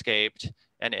landscaped.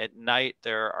 And at night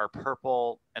there are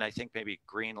purple and I think maybe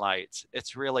green lights.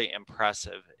 It's really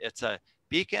impressive. It's a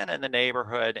beacon in the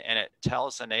neighborhood, and it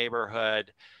tells the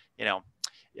neighborhood, you know,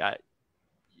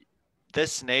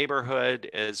 this neighborhood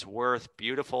is worth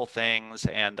beautiful things,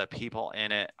 and the people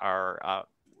in it are,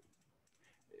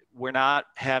 we're not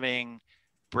having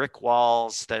brick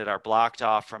walls that are blocked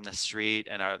off from the street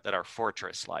and that are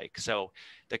fortress-like. So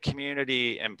the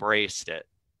community embraced it.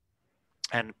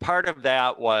 And part of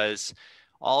that was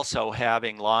also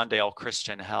having Lawndale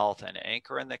Christian Health an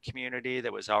anchor in the community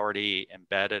that was already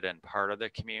embedded and part of the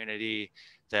community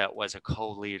that was a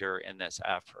co-leader in this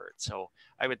effort. So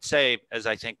I would say, as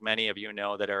I think many of you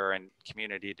know that are in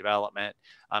community development,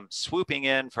 swooping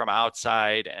in from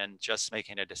outside and just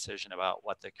making a decision about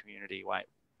what the community might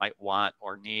want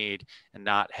or need, and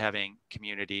not having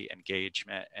community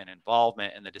engagement and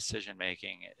involvement in the decision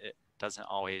making, it doesn't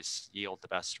always yield the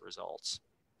best results.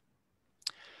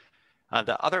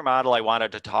 The other model I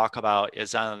wanted to talk about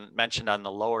is mentioned on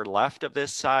the lower left of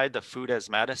this side, the food as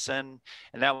medicine.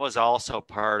 And that was also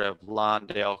part of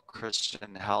Lawndale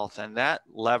Christian Health. And that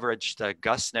leveraged the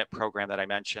GusNIP program that I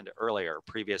mentioned earlier,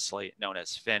 previously known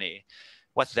as FINI.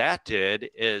 What that did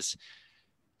is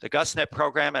the GusNIP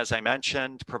program, as I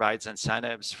mentioned, provides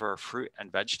incentives for fruit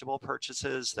and vegetable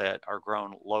purchases that are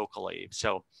grown locally.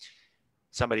 So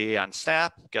somebody on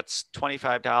staff gets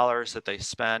 $25 that they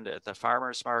spend at the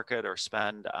farmer's market or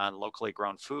spend on locally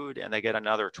grown food, and they get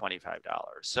another $25.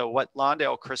 So what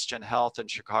Lawndale Christian Health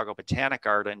and Chicago Botanic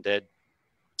Garden did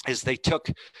is they took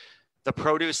the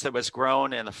produce that was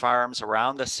grown in the farms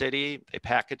around the city, they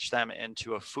packaged them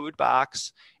into a food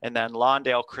box, and then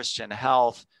Lawndale Christian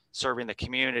Health, serving the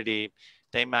community,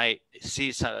 they might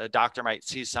see, a doctor might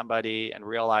see somebody and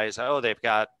realize, oh, they've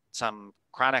got some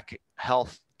chronic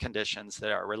health conditions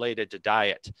that are related to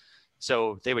diet.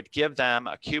 So they would give them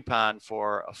a coupon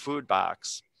for a food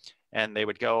box, and they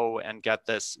would go and get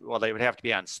this. Well, they would have to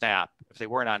be on SNAP. If they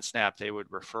weren't on SNAP, they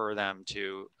would refer them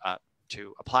to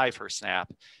apply for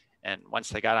SNAP. And once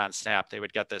they got on SNAP, they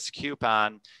would get this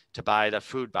coupon to buy the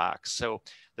food box. So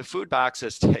the food box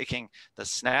is taking the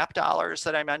SNAP dollars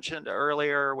that I mentioned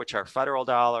earlier, which are federal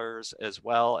dollars, as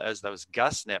well as those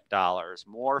GusNIP dollars,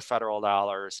 more federal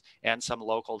dollars and some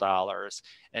local dollars,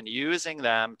 and using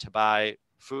them to buy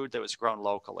food that was grown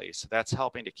locally. So that's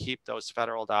helping to keep those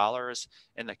federal dollars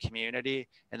in the community.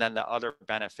 And then the other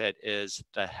benefit is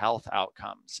the health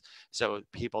outcomes. So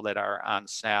people that are on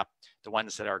SNAP, the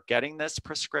ones that are getting this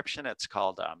prescription, it's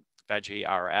called Veggie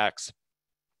RX,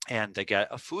 and they get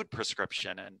a food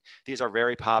prescription. And these are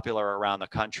very popular around the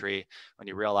country when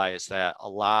you realize that a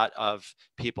lot of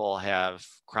people have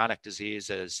chronic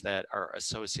diseases that are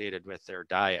associated with their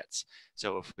diets.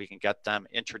 So if we can get them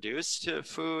introduced to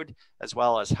food as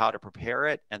well as how to prepare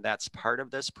it, and that's part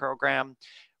of this program,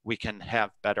 we can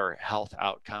have better health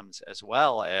outcomes as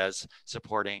well as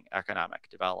supporting economic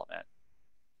development.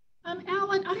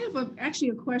 Alan, I have actually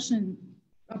a question,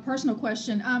 a personal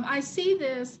question. I see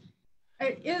this.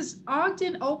 Is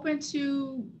Ogden open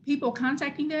to people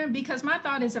contacting them? Because my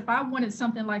thought is, if I wanted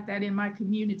something like that in my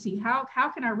community, how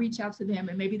can I reach out to them,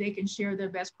 and maybe they can share their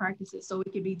best practices so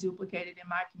it can be duplicated in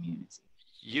my community?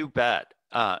 You bet.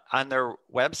 On their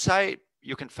website,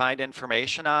 you can find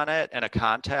information on it and a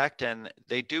contact, and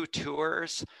they do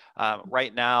tours.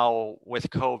 Right now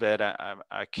with COVID,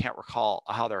 I can't recall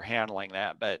how they're handling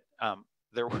that, but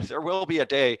there will be a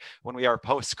day when we are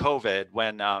post-COVID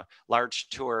when large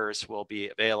tours will be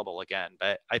available again.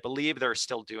 But I believe they're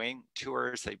still doing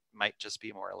tours. They might just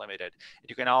be more limited.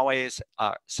 You can always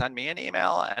send me an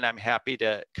email, and I'm happy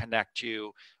to connect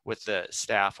you with the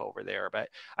staff over there. But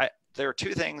there are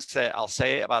two things that I'll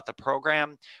say about the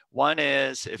program. One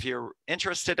is, if you're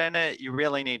interested in it, you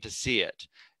really need to see it.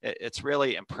 It's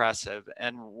really impressive.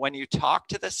 And when you talk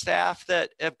to the staff that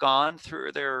have gone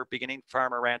through their Beginning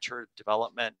Farmer Rancher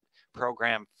Development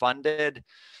Program funded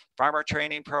farmer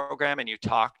training program, and you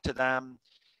talk to them,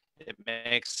 it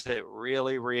makes it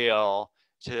really real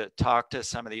to talk to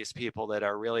some of these people that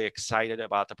are really excited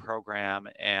about the program,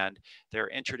 and they're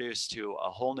introduced to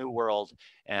a whole new world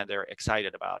and they're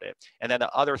excited about it. And then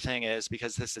the other thing is,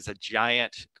 because this is a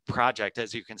giant project,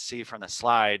 as you can see from the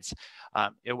slides,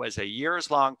 it was a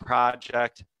years-long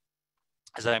project.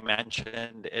 As I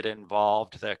mentioned, it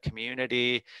involved the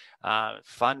community,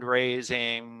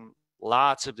 fundraising,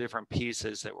 lots of different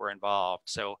pieces that were involved.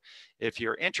 So if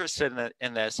you're interested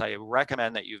in this, I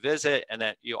recommend that you visit and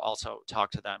that you also talk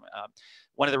to them.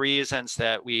 One of the reasons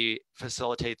that we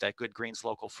facilitate that Good Greens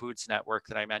Local Foods Network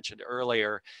that I mentioned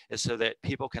earlier is so that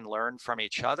people can learn from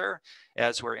each other.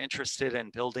 As we're interested in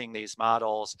building these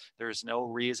models, there's no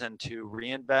reason to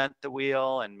reinvent the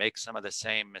wheel and make some of the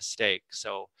same mistakes.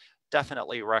 So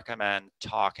definitely recommend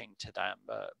talking to them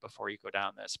before you go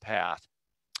down this path.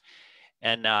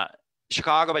 And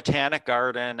Chicago Botanic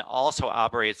Garden also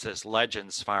operates this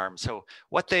Legends Farm. So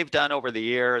what they've done over the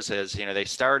years is, they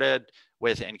started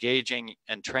with engaging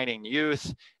and training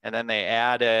youth, and then they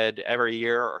added every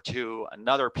year or two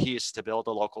another piece to build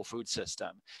a local food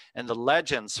system. And the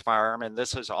Legends Farm, and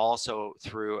this was also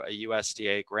through a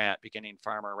USDA grant, Beginning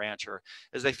Farmer Rancher,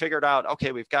 is they figured out,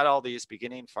 okay, we've got all these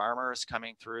beginning farmers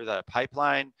coming through the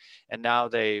pipeline, and now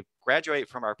they graduate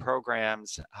from our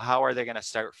programs. How are they going to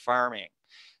start farming?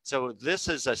 So this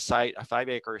is a site, a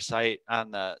 5-acre site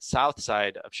on the south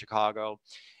side of Chicago,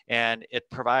 and it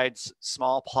provides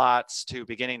small plots to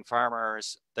beginning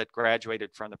farmers that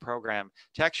graduated from the program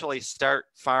to actually start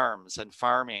farms and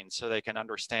farming so they can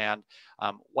understand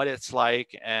what it's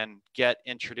like and get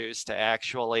introduced to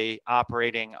actually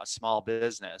operating a small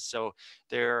business. So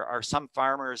there are some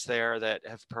farmers there that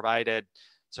have provided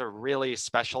sort of really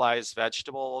specialized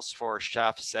vegetables for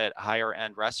chefs at higher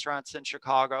end restaurants in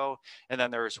Chicago. And then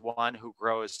there's one who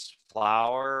grows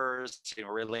flowers,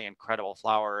 really incredible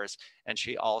flowers. And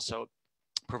she also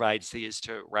provides these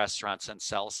to restaurants and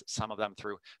sells some of them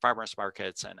through farmers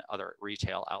markets and other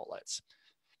retail outlets.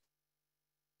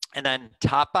 And then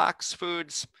Top Box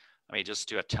Foods, let me just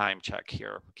do a time check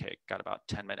here. Okay, got about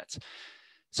 10 minutes.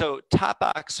 So Top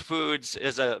Box Foods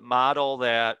is a model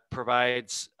that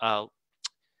provides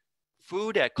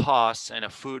food at cost in a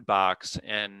food box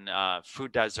in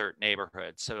food desert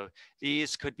neighborhoods. So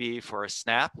these could be for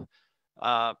SNAP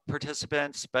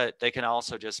participants, but they can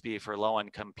also just be for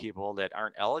low-income people that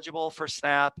aren't eligible for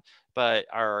SNAP, but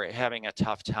are having a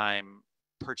tough time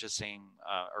purchasing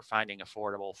or finding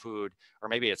affordable food, or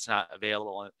maybe it's not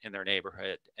available in their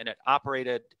neighborhood. And it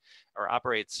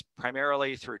operates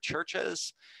primarily through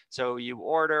churches. So you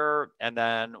order, and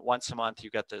then once a month you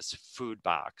get this food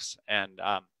box. And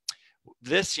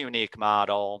this unique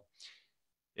model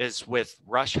is with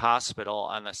Rush Hospital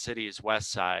on the city's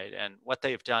west side. And what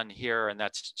they've done here, and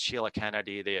that's Sheila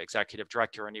Kennedy, the executive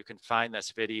director, and you can find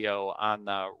this video on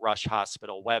the Rush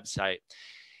Hospital website.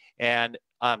 And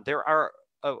there are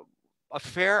a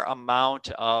fair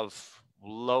amount of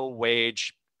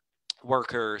low-wage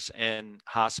workers in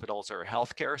hospitals or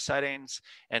healthcare settings,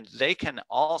 and they can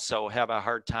also have a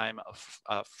hard time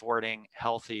affording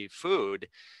healthy food.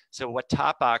 So what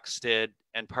Topbox did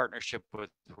in partnership with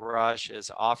Rush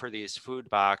is offer these food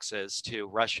boxes to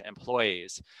Rush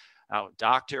employees,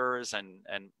 doctors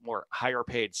and more higher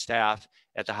paid staff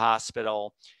at the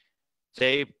hospital.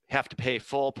 They have to pay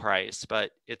full price,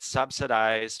 but it's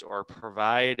subsidized or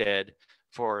provided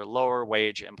for lower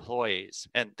wage employees.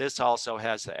 And this also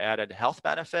has the added health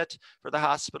benefit for the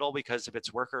hospital, because if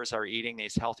its workers are eating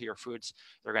these healthier foods,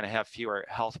 they're going to have fewer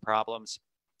health problems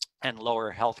and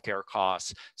lower healthcare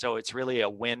costs. So it's really a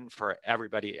win for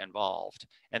everybody involved.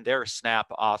 And they're SNAP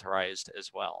authorized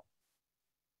as well.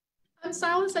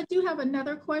 Silas, I do have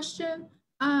another question.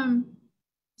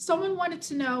 Someone wanted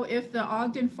to know if the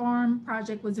Ogden Farm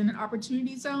project was in an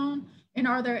opportunity zone, and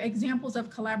are there examples of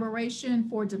collaboration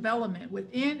for development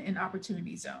within an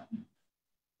opportunity zone?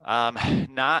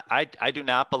 I do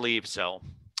not believe so.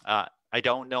 I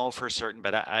don't know for certain,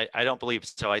 but I don't believe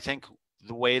so. I think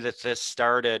the way that this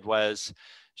started was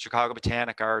Chicago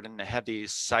Botanic Garden had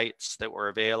these sites that were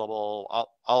available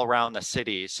all around the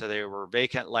city. So they were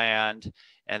vacant land,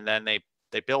 and then they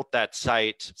built that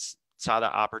site, saw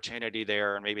the opportunity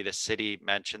there, and maybe the city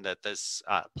mentioned that this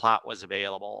plot was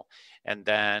available. And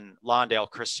then Lawndale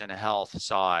Christian Health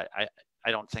saw it. I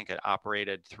don't think it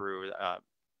operated through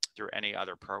any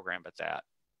other program but that.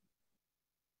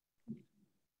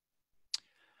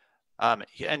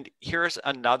 And here's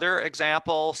another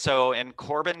example. So in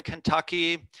Corbin,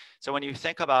 Kentucky, so when you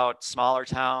think about smaller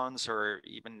towns or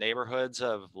even neighborhoods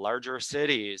of larger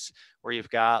cities where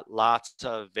you've got lots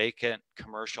of vacant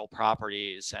commercial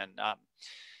properties, and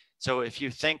so if you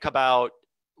think about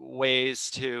ways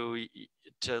to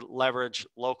leverage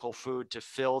local food to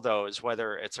fill those,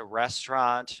 whether it's a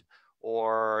restaurant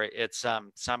or it's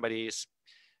somebody's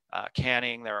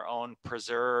canning their own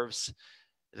preserves,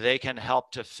 they can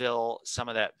help to fill some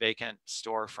of that vacant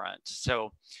storefront.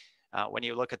 So when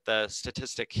you look at the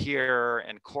statistic here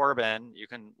in Corbin, you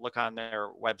can look on their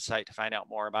website to find out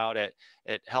more about it.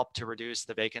 It helped to reduce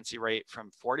the vacancy rate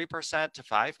from 40% to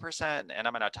 5%. And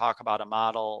I'm going to talk about a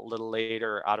model a little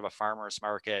later out of a farmer's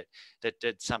market that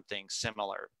did something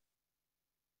similar.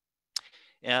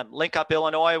 And Link Up,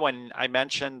 Illinois, when I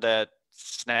mentioned that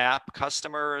SNAP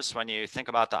customers, when you think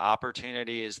about the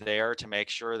opportunities there to make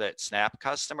sure that SNAP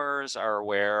customers are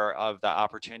aware of the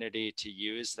opportunity to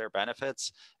use their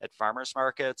benefits at farmers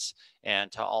markets,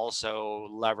 and to also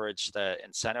leverage the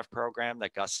incentive program, the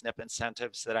GusSNP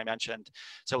incentives that I mentioned.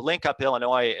 So Link Up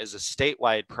Illinois is a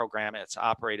statewide program. It's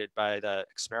operated by the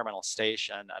Experimental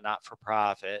Station, a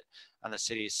not-for-profit on the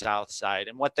city's south side.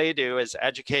 And what they do is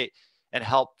educate and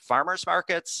help farmers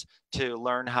markets to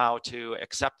learn how to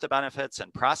accept the benefits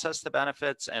and process the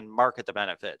benefits and market the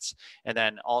benefits. And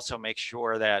then also make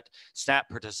sure that SNAP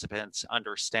participants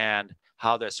understand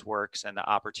how this works and the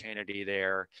opportunity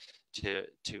there to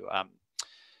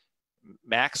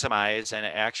maximize and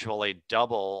actually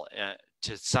double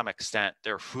to some extent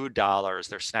their food dollars,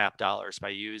 their SNAP dollars, by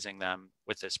using them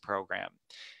with this program.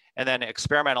 And then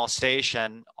Experimental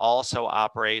Station also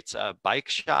operates a bike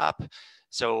shop.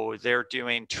 So they're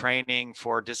doing training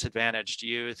for disadvantaged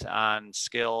youth on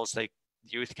skills.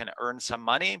 Youth can earn some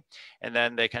money, and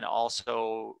then they can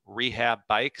also rehab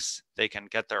bikes. They can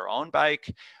get their own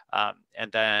bike,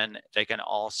 and then they can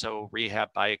also rehab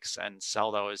bikes and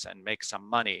sell those and make some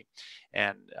money.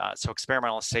 And so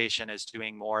Experimental Station is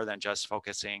doing more than just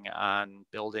focusing on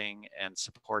building and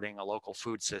supporting a local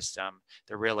food system.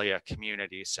 They're really a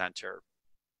community center,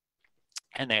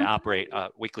 and they operate a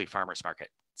weekly farmers market.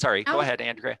 Sorry, go ahead,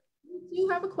 Andrea. You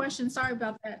have a question. Sorry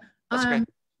about that. That's okay.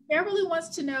 Beverly wants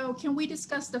to know, can we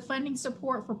discuss the funding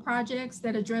support for projects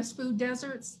that address food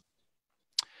deserts?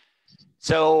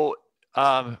 So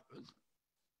I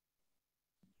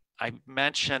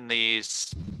mentioned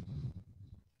these.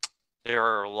 There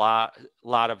are a lot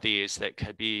of these that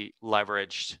could be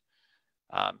leveraged.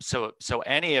 So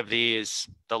any of these,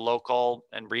 the local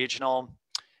and regional,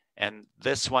 and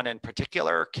this one in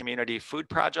particular, Community Food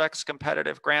Projects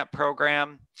Competitive Grant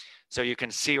Program. So you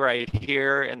can see right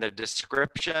here in the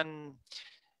description,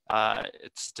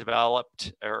 It's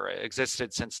developed or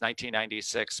existed since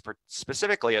 1996,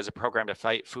 specifically as a program to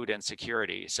fight food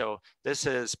insecurity. So this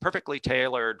is perfectly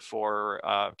tailored for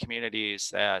communities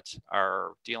that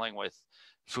are dealing with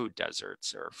food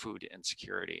deserts or food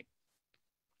insecurity.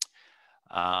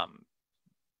 Let's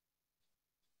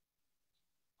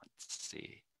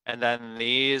see. And then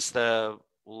these, the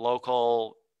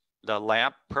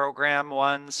LAMP program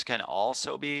ones can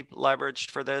also be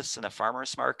leveraged for this, and the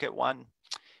farmers market one.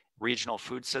 Regional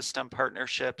food system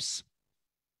partnerships.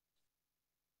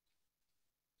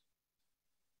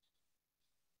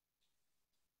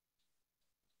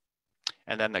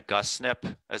 And then the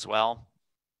GUSNIP as well.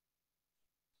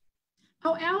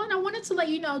 Oh, Alan, I wanted to let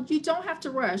you know, you don't have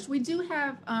to rush. We do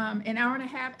have an hour and a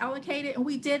half allocated, and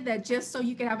we did that just so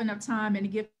you could have enough time and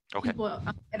to give people an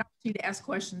opportunity to ask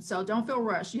questions. So don't feel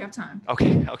rushed, you have time.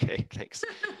 Okay, thanks.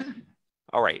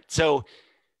 All right, so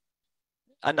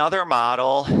another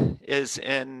model is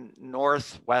in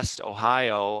Northwest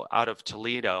Ohio out of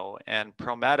Toledo, and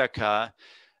ProMedica,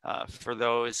 for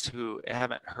those who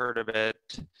haven't heard of it,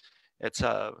 it's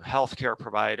a healthcare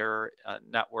provider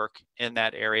network in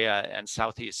that area in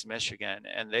Southeast Michigan.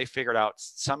 And they figured out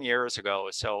some years ago,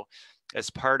 so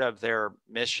as part of their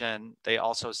mission, they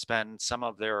also spend some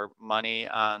of their money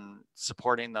on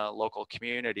supporting the local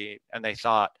community. And they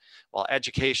thought, well,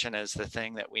 education is the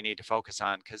thing that we need to focus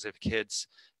on, because if kids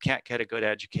can't get a good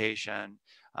education,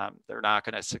 they're not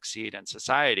going to succeed in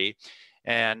society.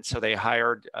 And so they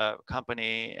hired a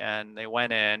company, and they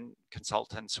went in,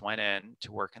 consultants went in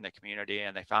to work in the community,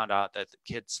 and they found out that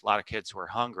a lot of kids were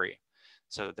hungry.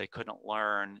 So they couldn't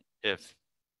learn if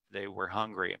they were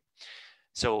hungry.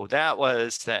 So that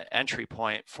was the entry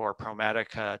point for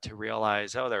ProMedica to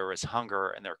realize, oh, there was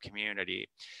hunger in their community.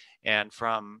 And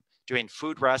from doing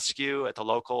food rescue at the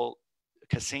local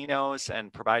casinos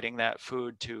and providing that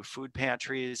food to food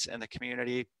pantries in the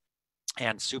community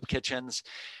and soup kitchens,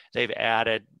 they've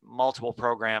added multiple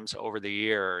programs over the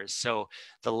years. So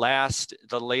the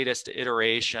latest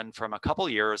iteration from a couple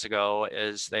years ago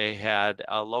is they had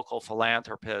a local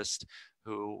philanthropist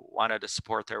who wanted to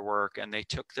support their work, and they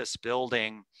took this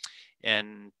building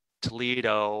in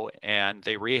Toledo and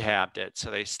they rehabbed it.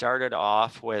 So they started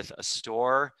off with a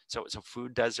store. So it was a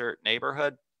food desert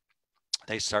neighborhood.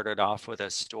 They started off with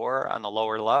a store on the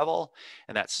lower level,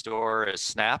 and that store is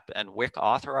SNAP and WIC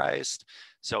authorized.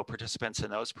 So participants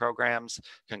in those programs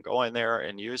can go in there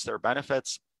and use their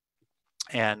benefits.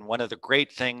 And one of the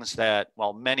great things that,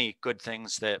 well, many good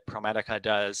things that ProMedica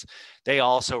does, they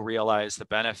also realize the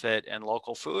benefit in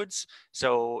local foods.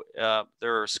 So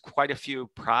there's quite a few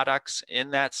products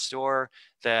in that store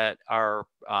that are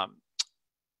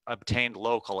obtained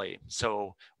locally.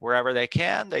 So wherever they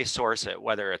can, they source it,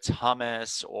 whether it's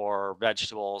hummus or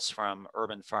vegetables from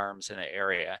urban farms in the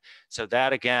area. So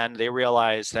that, again, they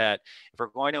realize that if we're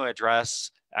going to address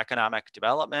economic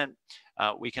development,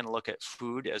 we can look at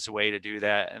food as a way to do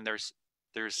that. And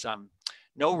there's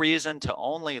no reason to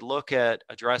only look at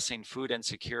addressing food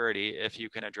insecurity if you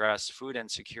can address food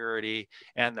insecurity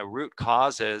and the root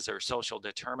causes or social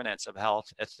determinants of health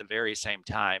at the very same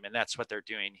time. And that's what they're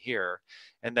doing here.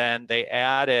 And then they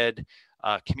added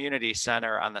a community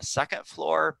center on the second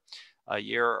floor a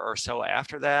year or so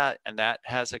after that, and that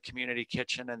has a community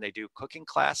kitchen, and they do cooking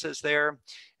classes there.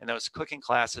 And those cooking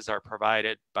classes are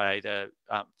provided by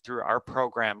through our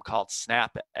program called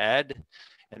SNAP Ed,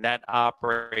 and that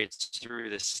operates through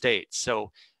the state.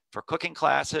 So for cooking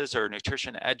classes or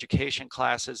nutrition education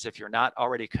classes, if you're not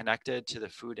already connected to the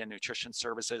food and nutrition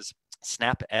services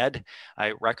SNAP Ed,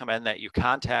 I recommend that you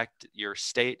contact your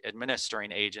state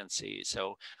administering agency.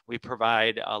 So we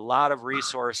provide a lot of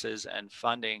resources and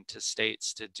funding to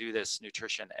states to do this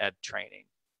nutrition ed training.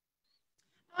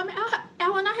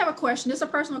 Alan, I have a question. It's a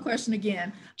personal question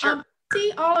again. Sure.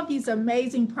 See all of these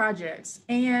amazing projects,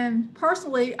 and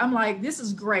personally, I'm like, this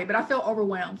is great, but I feel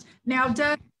overwhelmed. Now,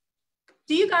 do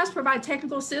you guys provide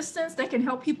technical assistance that can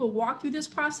help people walk through this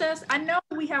process? I know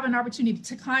we have an opportunity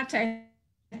to contact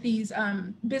these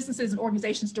businesses and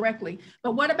organizations directly,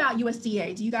 but what about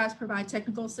USDA? Do you guys provide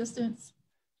technical assistance?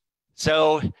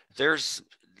 So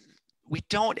we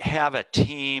don't have a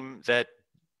team that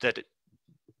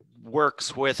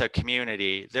works with a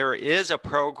community. There is a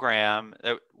program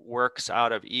that works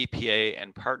out of EPA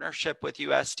in partnership with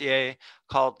USDA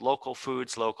called Local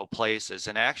Foods, Local Places.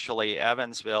 And actually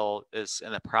Evansville is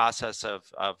in the process of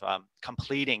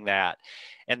completing that.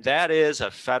 And that is a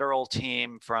federal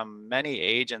team from many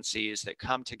agencies that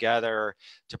come together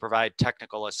to provide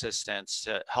technical assistance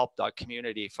to help the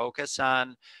community focus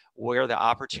on where the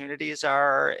opportunities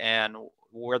are and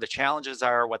where the challenges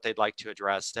are, what they'd like to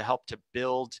address, to help to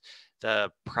build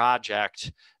the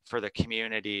project for the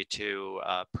community to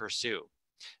pursue.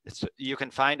 You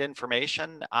can find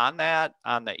information on that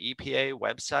on the EPA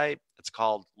website. It's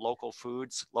called Local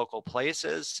Foods, Local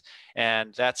Places,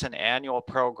 and that's an annual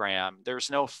program. There's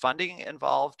no funding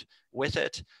involved with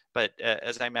it, but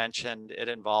as I mentioned, it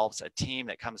involves a team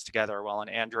that comes together. Well, and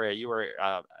Andrea, you were,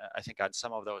 I think, on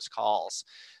some of those calls.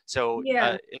 So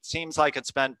Yeah. it seems like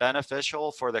it's been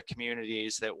beneficial for the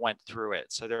communities that went through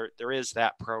it. So there is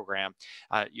that program.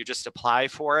 You just apply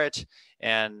for it,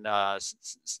 and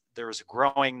there's a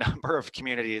growing number of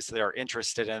communities that are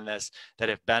interested in this that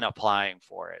have been applying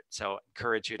for it. So I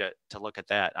encourage you to look at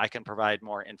that. I can provide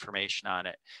more information on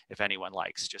it if anyone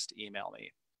likes, just email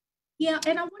me. Yeah,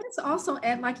 and I wanted to also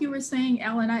add, like you were saying,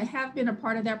 Alan, I have been a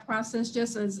part of that process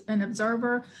just as an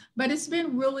observer, but it's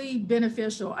been really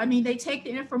beneficial. I mean, they take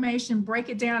the information, break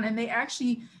it down, and they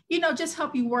actually, just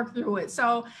help you work through it.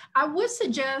 So I would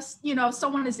suggest, if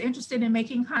someone is interested in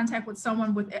making contact with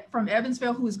someone from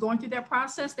Evansville who is going through that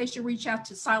process, they should reach out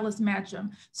to Silas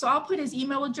Matcham. So I'll put his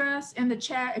email address in the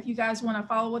chat if you guys want to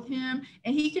follow with him,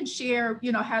 and he can share,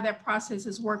 how that process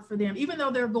has worked for them. Even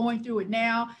though they're going through it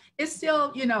now, it's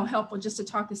still, helpful just to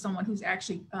talk to someone who's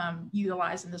actually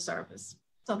utilizing the service.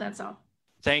 So that's all.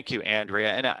 Thank you,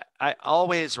 Andrea. And I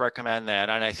always recommend that.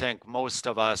 And I think most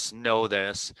of us know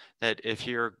this, that if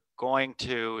you're going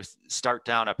to start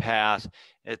down a path,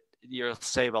 you'll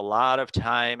save a lot of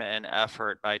time and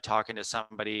effort by talking to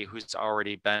somebody who's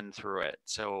already been through it.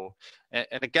 So,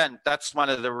 and again, that's one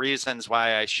of the reasons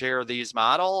why I share these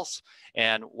models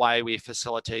and why we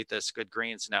facilitate this Good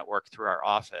Greens network through our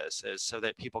office, is so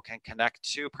that people can connect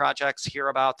to projects, hear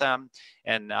about them,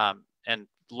 and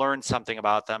learn something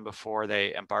about them before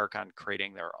they embark on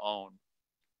creating their own.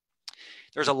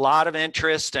 There's a lot of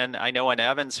interest, and I know in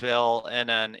Evansville, in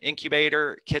an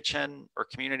incubator kitchen or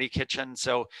community kitchen.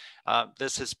 So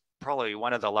this is probably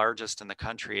one of the largest in the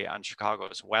country on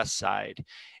Chicago's west side.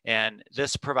 And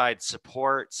this provides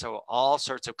support. So all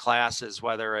sorts of classes,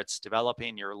 whether it's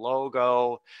developing your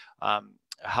logo,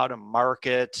 how to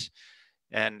market,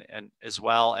 and as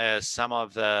well as some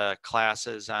of the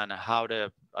classes on how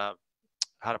to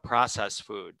process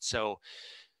food. So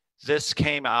this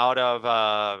came out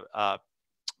of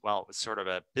well, it was sort of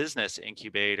a business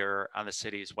incubator on the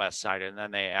city's west side, and then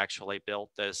they actually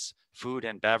built this food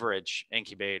and beverage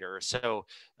incubator. So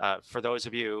for those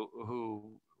of you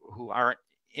who aren't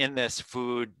in this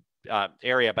food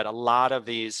area, but a lot of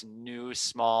these new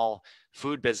small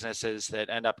food businesses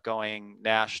that end up going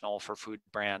national for food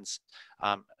brands,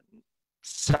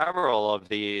 several of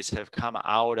these have come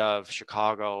out of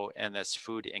Chicago and this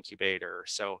food incubator.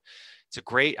 So it's a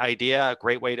great idea, a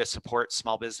great way to support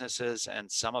small businesses,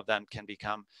 and some of them can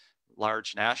become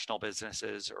large national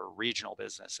businesses or regional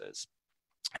businesses.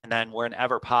 And then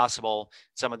whenever possible,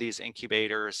 some of these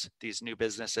incubators, these new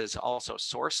businesses also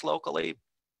source locally.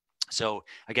 So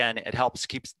again, it helps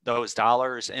keep those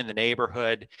dollars in the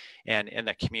neighborhood and in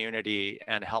the community,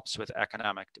 and helps with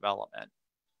economic development.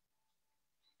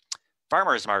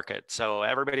 Farmers market. So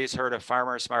everybody's heard of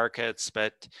farmers markets,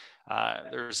 but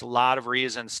there's a lot of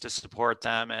reasons to support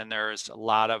them, and there's a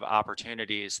lot of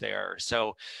opportunities there.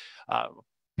 So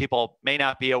people may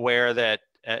not be aware that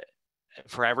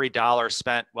for every dollar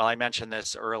spent, well, I mentioned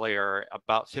this earlier,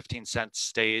 about 15 cents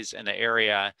stays in the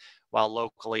area, while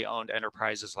locally owned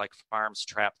enterprises like farms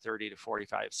trap 30 to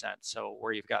 45 cents. So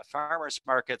where you've got farmers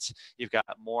markets, you've got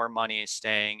more money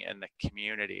staying in the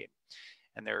community.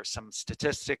 And there are some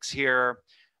statistics here.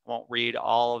 I won't read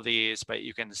all of these, but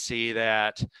you can see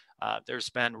that there's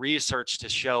been research to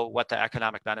show what the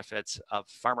economic benefits of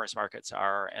farmers markets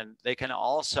are. And they can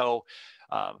also,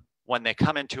 when they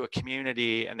come into a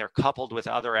community and they're coupled with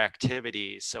other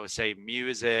activities, so say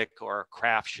music or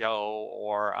craft show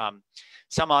or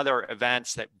some other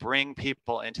events that bring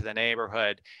people into the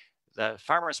neighborhood, the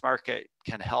farmers market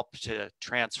can help to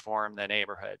transform the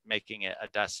neighborhood, making it a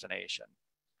destination.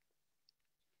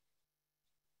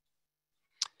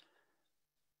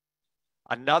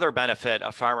 Another benefit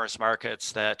of farmers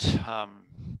markets that a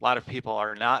lot of people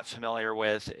are not familiar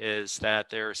with is that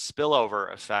there's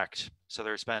spillover effect. So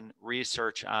there's been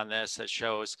research on this that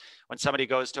shows when somebody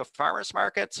goes to a farmer's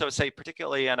market, so say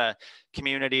particularly in a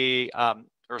community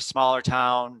or a smaller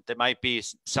town that might be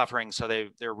suffering, so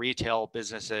their retail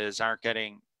businesses aren't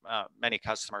getting many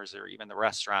customers, or even the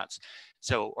restaurants.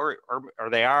 So, or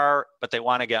they are, but they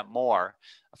want to get more.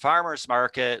 A farmer's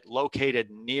market located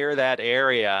near that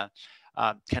area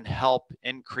can help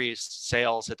increase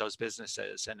sales at those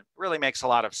businesses, and it really makes a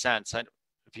lot of sense. And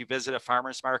if you visit a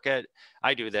farmer's market,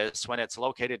 I do this when it's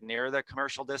located near the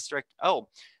commercial district.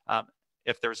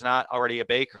 if there's not already a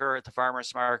baker at the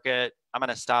farmer's market, I'm going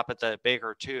to stop at the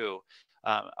baker too.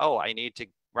 Oh, I need to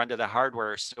run to the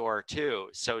hardware store too.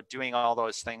 So doing all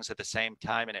those things at the same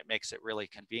time, and it makes it really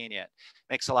convenient.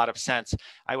 Makes a lot of sense.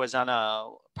 I was on a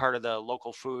part of the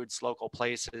local foods, local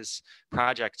places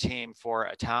project team for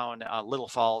a town, Little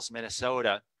Falls,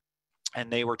 Minnesota.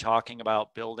 And they were talking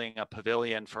about building a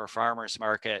pavilion for a farmer's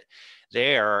market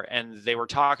there. And they were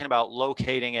talking about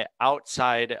locating it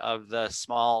outside of the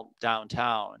small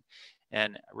downtown,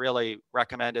 and really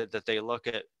recommended that they look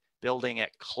at building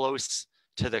it close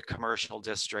to the commercial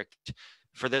district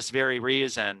for this very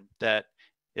reason, that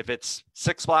if it's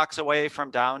 6 blocks away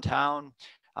from downtown,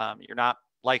 you're not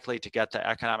likely to get the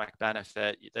economic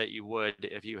benefit that you would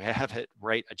if you have it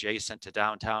right adjacent to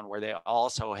downtown, where they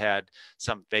also had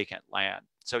some vacant land.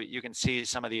 So you can see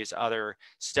some of these other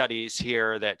studies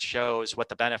here that shows what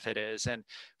the benefit is. And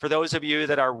for those of you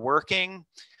that are working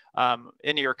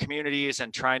in your communities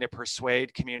and trying to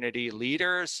persuade community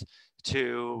leaders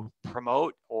to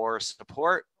promote or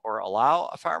support or allow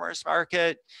a farmer's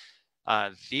market,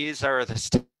 these are the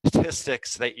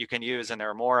statistics that you can use, and there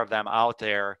are more of them out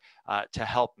there to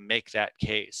help make that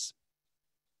case.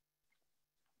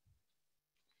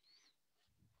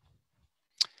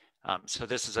 So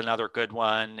this is another good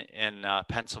one in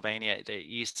Pennsylvania, the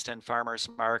Easton Farmers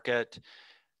Market.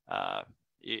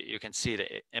 You can see the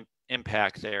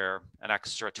impact there, an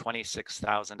extra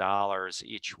 $26,000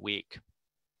 each week.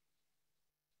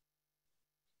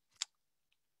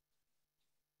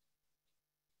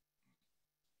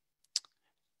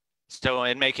 So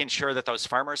in making sure that those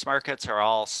farmers markets are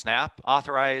all SNAP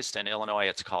authorized, in Illinois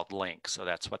it's called LINK, so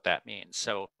that's what that means.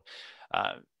 So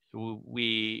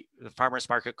the Farmers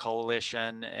Market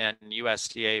Coalition and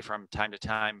USDA from time to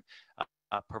time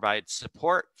provide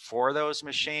support for those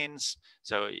machines.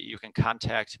 So you can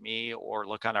contact me or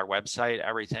look on our website.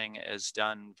 Everything is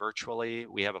done virtually.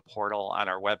 We have a portal on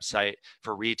our website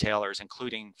for retailers,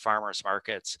 including farmers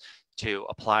markets, to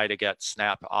apply to get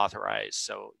SNAP authorized.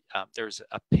 So there's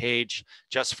a page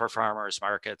just for farmers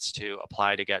markets to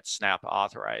apply to get SNAP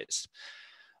authorized.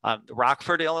 The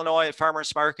Rockford, Illinois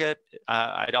Farmers Market,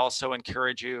 I'd also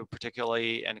encourage you,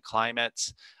 particularly in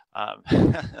climates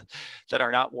that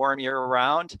are not warm year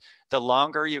round, the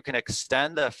longer you can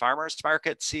extend the farmers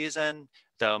market season,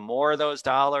 the more of those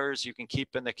dollars you can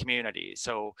keep in the community.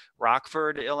 So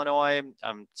Rockford, Illinois,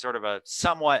 sort of a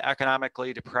somewhat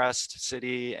economically depressed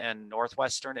city in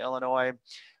northwestern Illinois.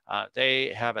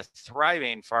 They have a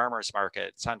thriving farmers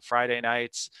market. It's on Friday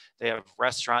nights. They have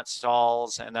restaurant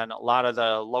stalls, and then a lot of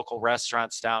the local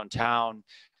restaurants downtown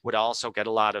would also get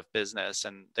a lot of business,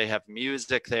 and they have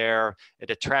music there. It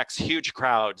attracts huge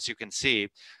crowds. You can see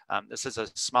this is a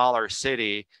smaller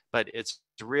city, but it's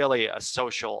really a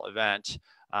social event.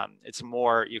 It's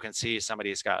more, you can see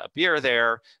somebody's got a beer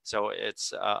there, so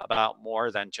it's about more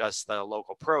than just the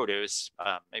local produce.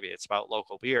 Maybe it's about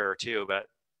local beer too, but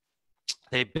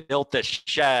they built this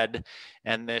shed,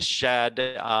 and this shed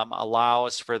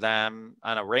allows for them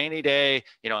on a rainy day.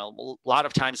 You know, a lot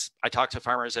of times I talk to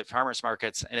farmers at farmers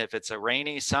markets, and if it's a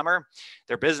rainy summer,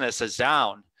 their business is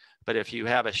down. But if you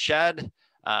have a shed,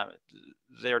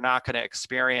 they're not going to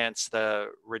experience the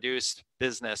reduced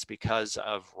business because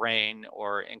of rain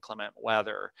or inclement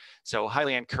weather. So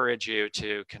highly encourage you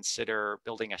to consider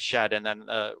building a shed. And then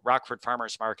the Rockford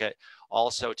Farmers Market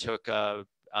also took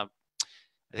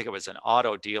I think it was an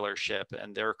auto dealership,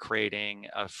 and they're creating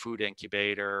a food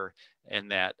incubator in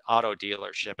that auto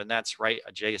dealership, and that's right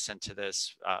adjacent to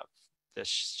this this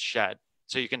shed.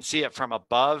 So you can see it from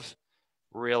above,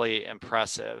 really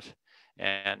impressive,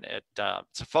 and it's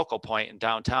a focal point in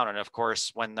downtown. And of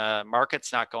course, when the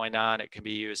market's not going on, it can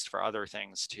be used for other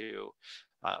things too,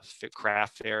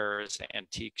 craft fairs,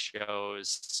 antique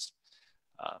shows,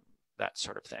 that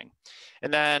sort of thing.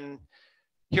 And then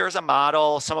here's a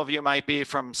model. Some of you might be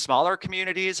from smaller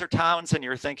communities or towns, and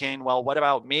you're thinking, well, what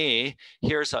about me?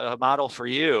 Here's a model for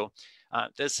you.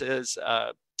 This is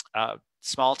a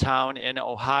small town in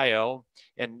Ohio,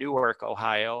 in Newark,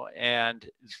 Ohio, and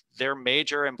their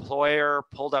major employer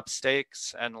pulled up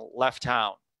stakes and left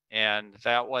town. And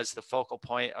that was the focal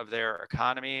point of their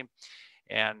economy.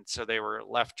 And so they were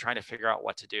left trying to figure out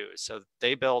what to do. So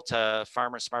they built a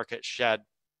farmers market shed,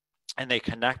 and they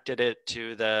connected it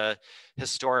to the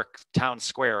historic town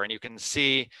square. And you can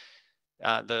see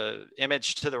the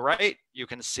image to the right. You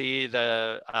can see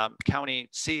the county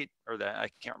seat, or I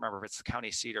can't remember if it's the county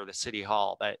seat or the city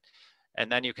hall, but, and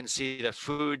then you can see the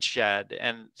food shed.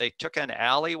 And they took an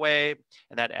alleyway,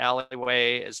 and that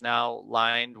alleyway is now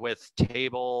lined with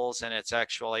tables, and it's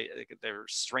actually,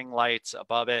 there's string lights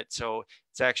above it. So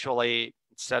it's actually,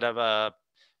 instead of a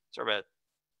sort of a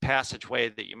passageway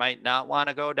that you might not want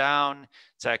to go down.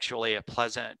 It's actually a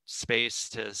pleasant space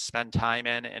to spend time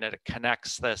in, and it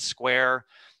connects the square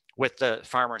with the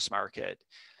farmer's market.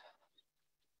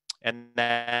 And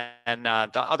then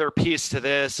the other piece to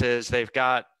this is they've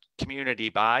got community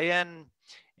buy-in,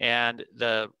 and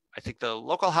I think the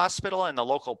local hospital and the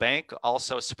local bank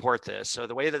also support this. So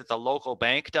the way that the local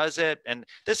bank does it, and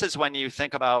this is when you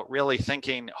think about really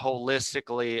thinking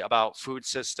holistically about food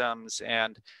systems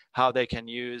and how they can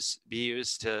be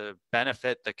used to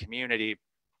benefit the community.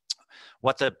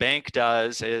 What the bank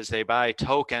does is they buy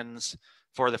tokens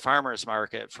for the farmer's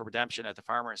market, for redemption at the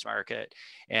farmer's market.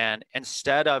 And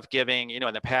instead of giving,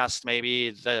 in the past,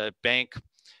 maybe the bank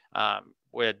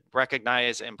would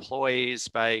recognize employees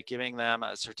by giving them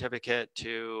a certificate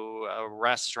to a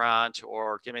restaurant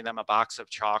or giving them a box of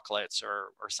chocolates or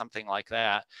something like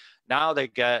that. Now they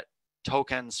get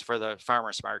tokens for the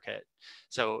farmer's market.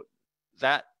 So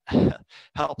that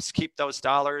helps keep those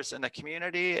dollars in the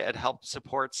community. It helps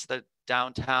supports the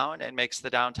downtown and makes the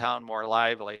downtown more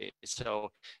lively.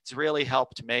 So it's really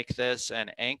helped make this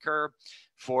an anchor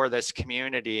for this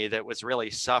community that was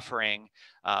really suffering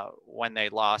when they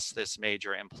lost this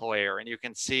major employer. And you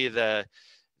can see the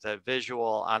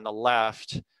visual on the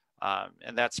left,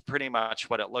 and that's pretty much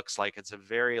what it looks like. It's a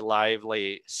very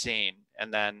lively scene.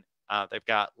 And then they've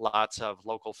got lots of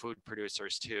local food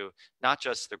producers too, not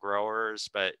just the growers,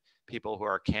 but people who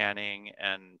are canning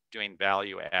and doing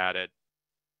value added.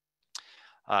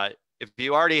 If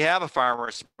you already have a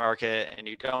farmer's market and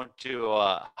you don't do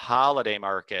a holiday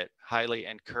market, highly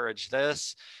encourage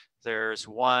this. There's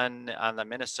one on the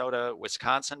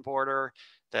Minnesota-Wisconsin border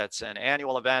that's an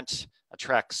annual event,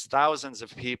 attracts thousands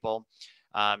of people.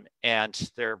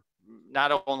 And they're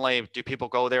not only do people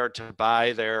go there to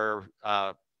buy their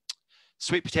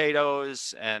sweet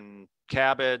potatoes and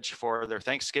cabbage for their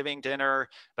Thanksgiving dinner,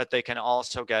 but they can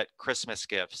also get Christmas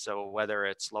gifts. So whether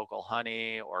it's local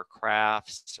honey or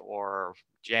crafts or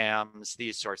jams,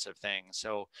 these sorts of things.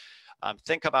 So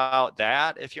think about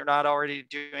that. If you're not already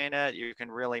doing it, you can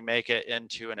really make it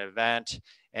into an event.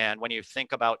 And when you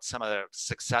think about some of the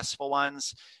successful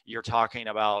ones, you're talking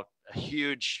about a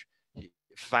huge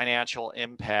financial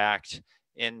impact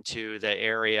into the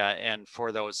area and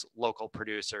for those local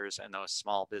producers and those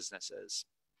small businesses.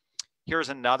 Here's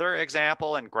another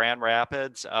example in Grand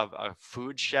Rapids of a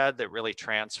food shed that really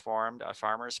transformed a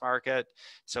farmer's market.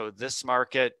 So this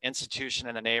market institution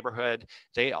in the neighborhood,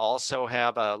 they also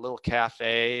have a little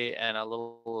cafe and a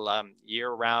little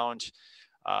year-round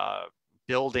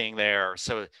building there.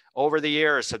 So over the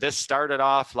years, so this started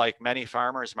off like many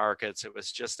farmers markets, it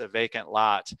was just a vacant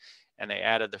lot. And they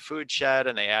added the food shed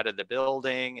and they added the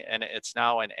building, and it's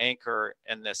now an anchor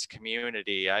in this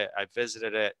community. I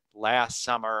visited it last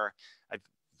summer. I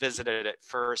visited it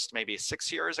first maybe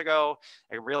 6 years ago.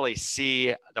 I really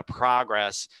see the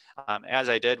progress as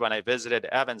I did when I visited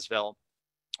Evansville.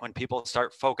 When people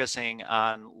start focusing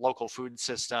on local food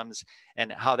systems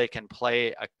and how they can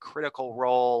play a critical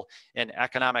role in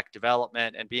economic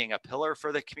development and being a pillar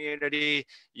for the community,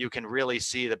 you can really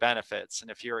see the benefits. And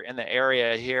if you're in the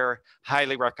area here,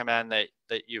 highly recommend that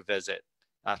you visit.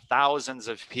 Thousands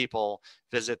of people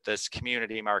visit this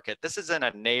community market. This is in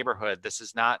a neighborhood. This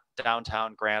is not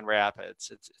downtown Grand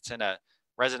Rapids. It's in a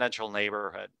residential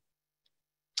neighborhood.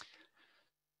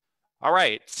 All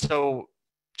right, so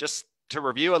just to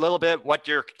review a little bit what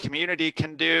your community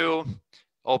can do: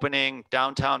 opening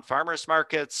downtown farmers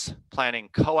markets, planning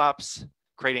co-ops,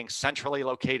 creating centrally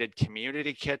located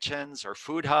community kitchens or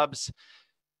food hubs.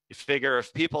 You figure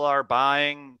if people are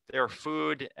buying their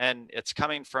food and it's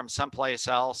coming from someplace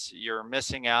else, you're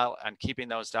missing out on keeping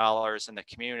those dollars in the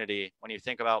community. When you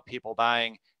think about people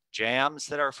buying jams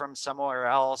that are from somewhere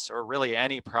else, or really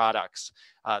any products,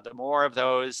 the more of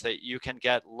those that you can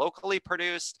get locally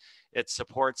produced, it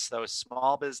supports those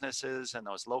small businesses and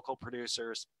those local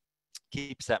producers,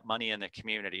 keeps that money in the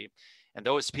community. And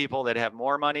those people that have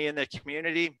more money in the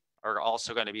community are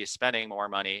also going to be spending more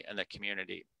money in the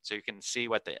community. So you can see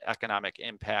what the economic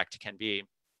impact can be.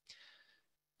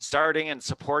 Starting and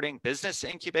supporting business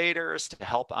incubators to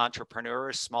help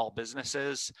entrepreneurs, small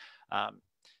businesses.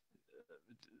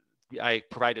 I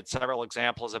provided several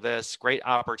examples of this. Great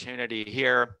opportunity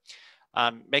here.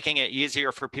 Making it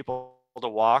easier for people to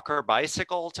walk or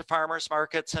bicycle to farmers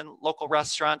markets and local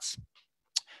restaurants.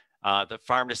 The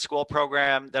farm to school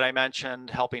program that I mentioned,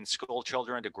 helping school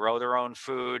children to grow their own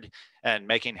food and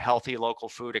making healthy local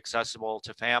food accessible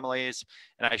to families.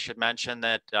 And I should mention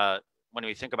that when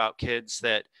we think about kids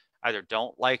that either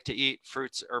don't like to eat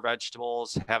fruits or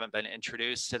vegetables, haven't been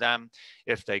introduced to them,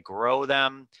 if they grow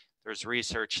them, there's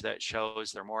research that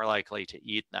shows they're more likely to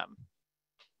eat them.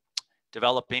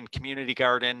 developing community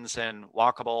gardens and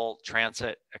walkable,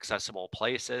 transit accessible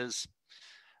places.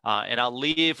 And I'll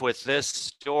leave with this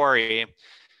story.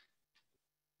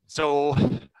 So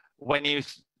when you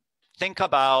think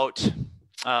about,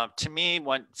 to me,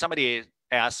 when somebody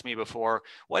asked me before,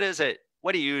 what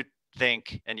do you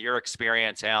think in your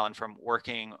experience, Alan, from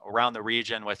working around the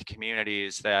region with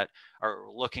communities that are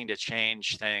looking to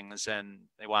change things and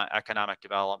they want economic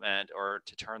development or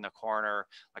to turn the corner?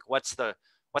 Like what's the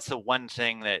one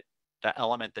thing, that the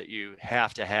element that you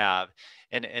have to have?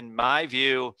 And in my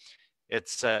view,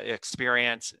 it's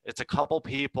experience. It's a couple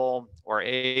people or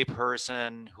a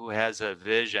person who has a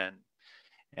vision.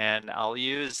 And I'll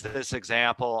use this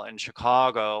example in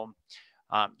Chicago.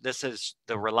 This is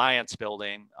the Reliance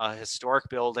building, a historic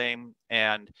building,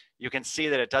 and you can see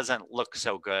that it doesn't look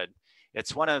so good.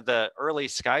 It's one of the early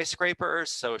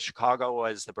skyscrapers. So Chicago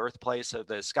was the birthplace of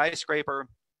the skyscraper.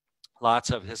 Lots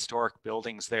of historic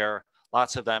buildings there.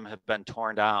 Lots of them have been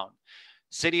torn down.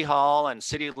 City Hall and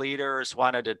city leaders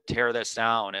wanted to tear this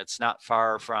down. It's not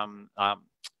far from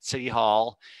City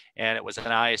Hall, and it was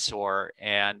an eyesore.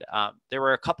 And there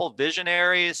were a couple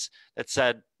visionaries that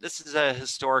said, this is a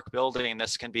historic building,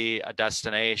 this can be a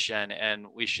destination, and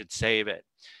we should save it.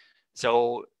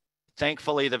 So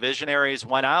thankfully, the visionaries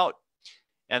went out,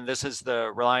 and this is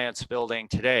the Reliance building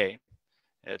today.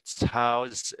 It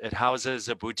houses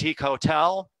a boutique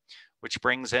hotel, which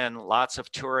brings in lots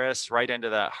of tourists right into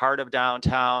the heart of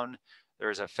downtown.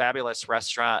 There's a fabulous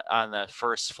restaurant on the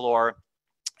first floor,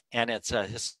 and it's a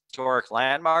historic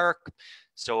landmark.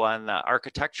 So on the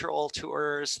architectural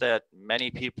tours that many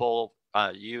people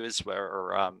use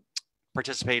or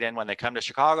participate in when they come to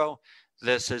Chicago,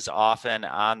 this is often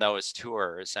on those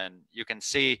tours. And you can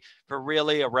see for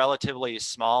really a relatively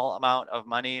small amount of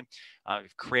money,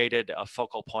 we've created a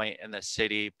focal point in the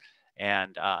city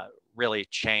and really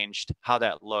changed how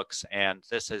that looks. And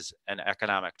this is an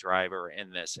economic driver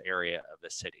in this area of the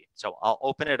city. So I'll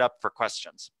open it up for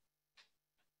questions.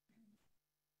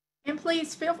 And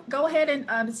please go ahead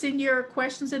and send your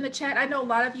questions in the chat. I know a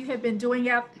lot of you have been doing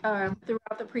it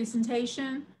throughout the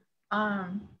presentation.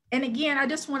 And again, I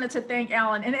just wanted to thank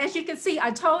Alan. And as you can see,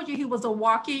 I told you he was a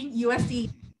walking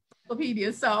USDA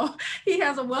encyclopedia. So he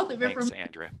has a wealth of information.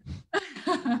 Thanks,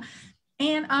 Andrea.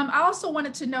 And I also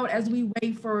wanted to note, as we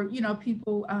wait for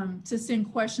people to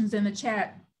send questions in the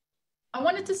chat, I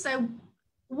wanted to say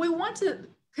we want to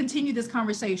continue this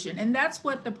conversation, and that's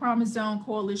what the Promise Zone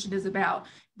Coalition is about,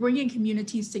 bringing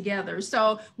communities together.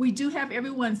 So we do have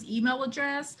everyone's email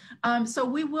address, so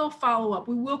we will follow up.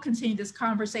 We will continue this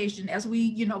conversation as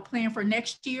we plan for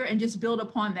next year and just build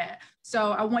upon that.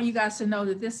 So I want you guys to know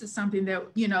that this is something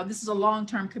that this is a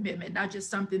long-term commitment, not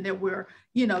just something that we're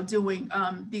doing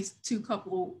these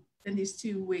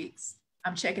 2 weeks.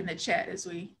 I'm checking the chat as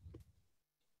we.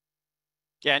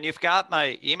 Yeah, and you've got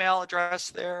my email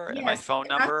address there, and my phone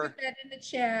number. I put that in the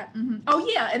chat. Mm-hmm. Oh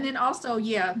yeah, and then also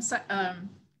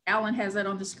Alan has that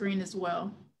on the screen as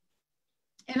well.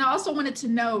 And I also wanted to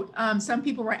note, some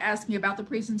people were asking about the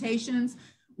presentations.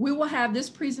 We will have this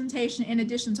presentation in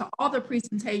addition to all the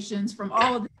presentations from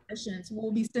all of the sessions.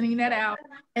 We'll be sending that out,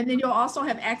 and then you'll also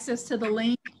have access to the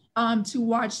link to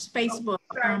watch Facebook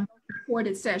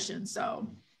recorded sessions. So.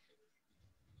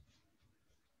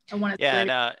 And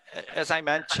as I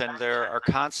mentioned, there are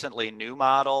constantly new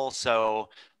models. So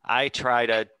I try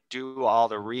to do all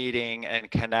the reading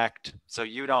and connect so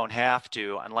you don't have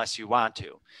to unless you want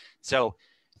to. So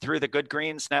through the Good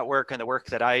Greens Network and the work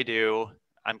that I do,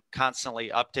 I'm constantly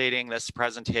updating this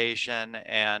presentation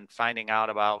and finding out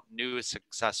about new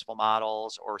successful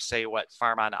models, or say what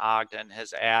Farm on Ogden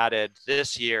has added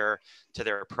this year to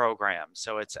their program.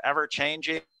 So it's ever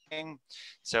changing.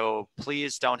 So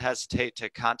please don't hesitate to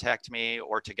contact me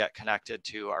or to get connected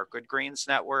to our Good Greens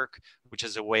Network, which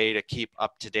is a way to keep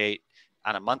up to date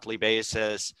on a monthly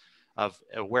basis of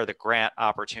where the grant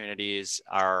opportunities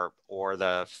are or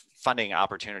the funding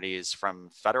opportunities from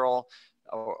federal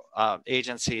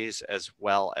agencies as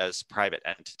well as private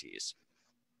entities.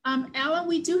 Alan,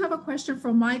 we do have a question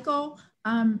from Michael.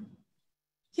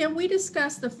 Can we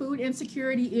discuss the food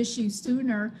insecurity issue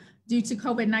sooner due to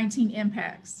COVID-19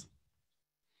 impacts?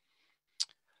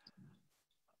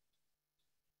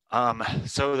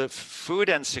 So the food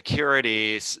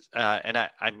insecurities, and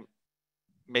I'm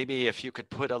maybe if you could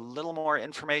put a little more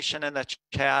information in the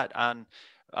chat on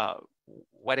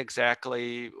what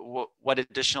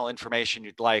additional information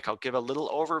you'd like. I'll give a little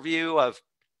overview of,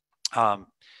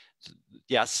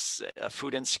 yes,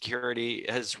 food insecurity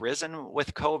has risen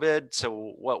with COVID.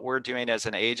 So what we're doing as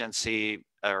an agency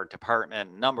or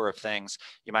department, number of things.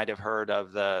 You might have heard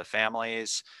of the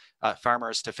families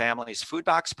Farmers to Families Food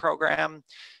Box Program.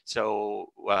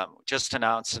 So just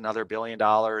announced another $1 billion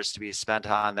to be spent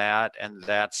on that, and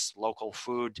that's local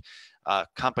food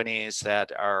companies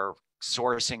that are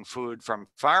sourcing food from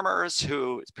farmers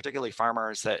who, particularly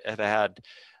farmers that have had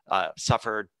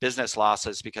suffered business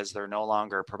losses because they're no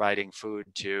longer providing food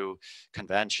to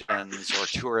conventions or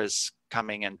tourists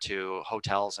coming into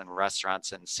hotels and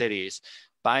restaurants and cities,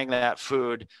 buying that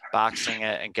food, boxing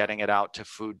it, and getting it out to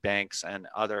food banks and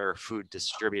other food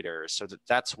distributors. So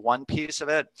that's one piece of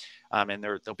it. And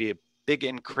there'll be a big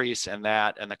increase in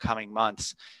that in the coming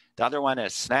months. The other one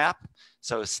is SNAP.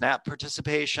 So SNAP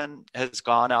participation has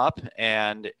gone up,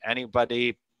 and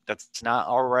anybody that's not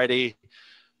already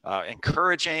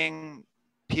encouraging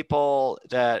people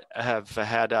that have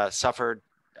had suffered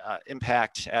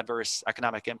adverse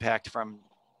economic impact from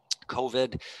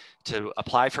COVID to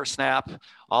apply for SNAP.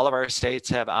 All of our states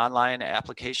have online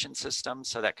application systems,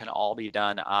 so that can all be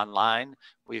done online.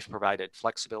 We've provided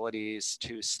flexibilities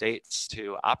to states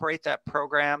to operate that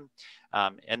program.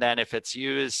 And then if it's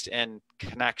used in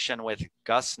connection with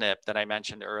GusNIP that I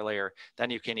mentioned earlier, then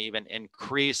you can even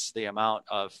increase the amount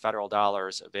of federal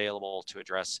dollars available to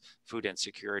address food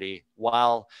insecurity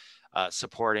while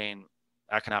supporting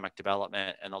economic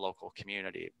development in the local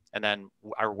community. And then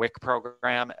our WIC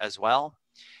program as well.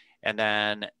 And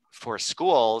then for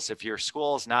schools, if your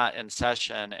school is not in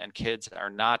session and kids are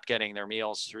not getting their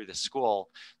meals through the school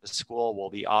will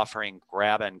be offering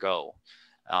grab and go.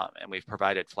 And we've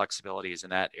provided flexibilities in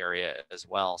that area as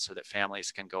well, so that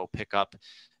families can go pick up,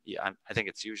 I think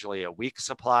it's usually a week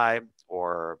supply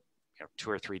or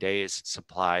 2 or 3 days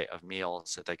supply of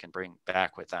meals that they can bring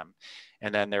back with them.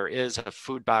 And then there is a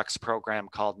food box program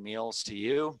called Meals to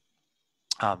You.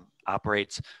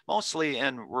 Operates mostly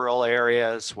in rural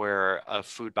areas where a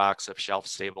food box of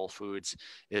shelf-stable foods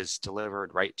is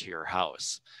delivered right to your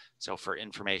house. So for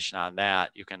information on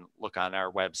that, you can look on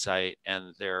our website,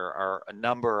 and there are a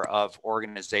number of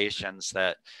organizations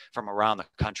that from around the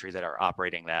country that are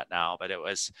operating that now, but it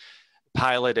was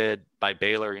piloted by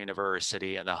Baylor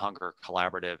University and the Hunger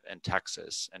Collaborative in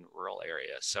Texas and rural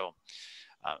areas. So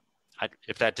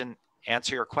if that didn't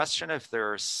answer your question, if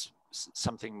there's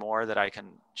something more that I can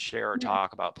share or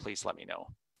talk about, please let me know.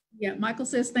 Yeah, Michael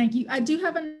says, thank you. I do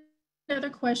have another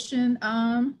question.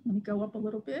 Let me go up a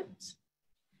little bit.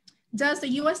 Does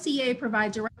the USDA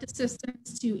provide direct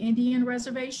assistance to Indian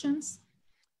reservations?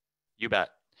 You bet.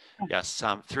 Yes,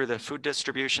 through the food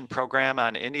distribution program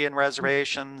on Indian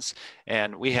reservations,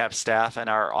 and we have staff in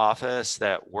our office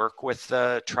that work with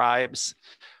the tribes,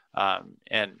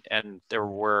 and there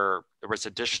was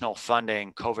additional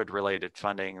funding, COVID-related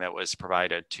funding, that was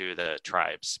provided to the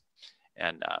tribes,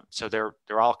 and so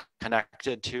they're all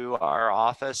connected to our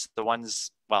office. The ones,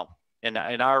 well, in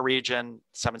our region,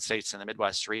 7 states in the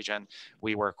Midwest region,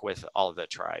 we work with all of the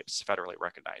tribes, federally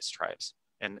recognized tribes.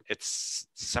 And it's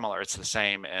similar, it's the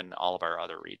same in all of our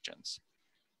other regions.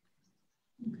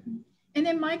 Okay. And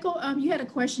then Michael, you had a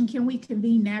question, can we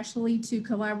convene nationally to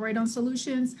collaborate on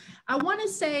solutions? I wanna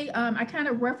say, I kind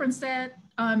of referenced that,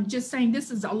 just saying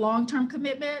this is a long-term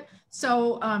commitment.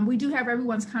 So we do have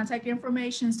everyone's contact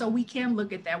information, so we can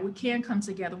look at that. We can come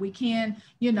together. We can,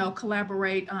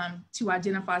 collaborate to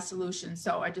identify solutions.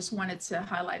 So I just wanted to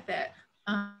highlight that.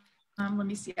 Let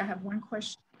me see, I have one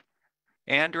question.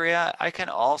 Andrea, I can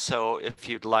also, if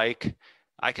you'd like,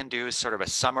 I can do sort of a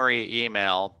summary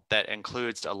email that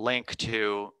includes a link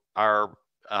to our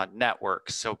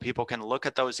network. So people can look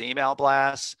at those email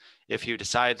blasts. If you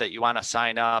decide that you want to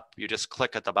sign up, you just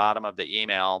click at the bottom of the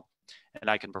email, and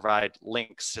I can provide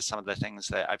links to some of the things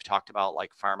that I've talked about,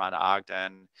 like Farm on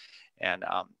Ogden and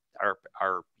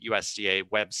our USDA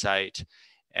website.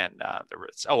 And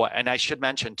and I should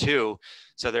mention too,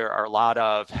 so there are a lot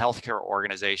of healthcare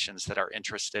organizations that are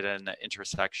interested in the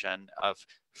intersection of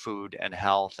food and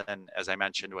health. And as I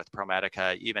mentioned with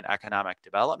ProMedica, even economic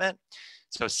development.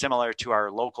 So similar to our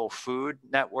local food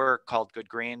network called Good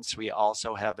Greens, we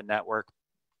also have a network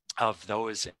of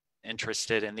those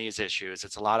interested in these issues.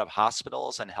 It's a lot of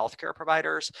hospitals and healthcare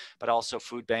providers, but also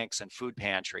food banks and food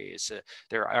pantries.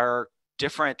 There are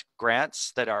different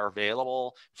grants that are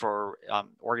available for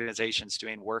organizations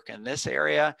doing work in this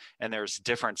area, and there's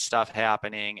different stuff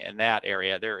happening in that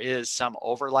area. There is some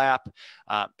overlap,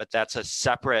 but that's a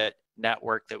separate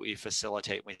network that we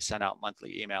facilitate. We send out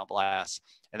monthly email blasts.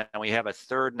 And then we have a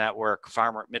third network,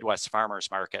 Midwest Farmers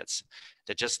Markets,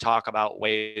 that just talk about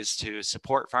ways to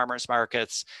support farmers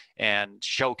markets and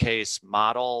showcase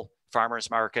model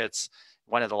farmers markets.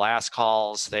 One of the last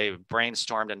calls, they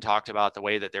brainstormed and talked about the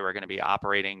way that they were going to be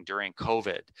operating during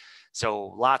COVID. So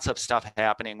lots of stuff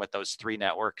happening with those 3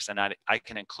 networks, and I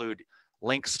can include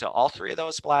links to all three of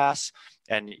those blasts,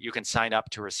 and you can sign up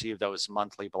to receive those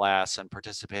monthly blasts and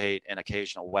participate in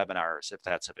occasional webinars if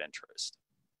that's of interest.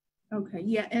 Okay,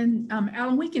 yeah, and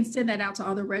Alan, we can send that out to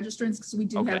all the registrants because we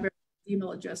do have their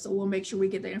email address, so we'll make sure we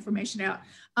get the information out.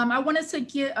 I wanted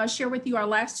to share with you our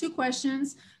last two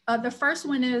questions. The first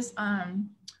one is,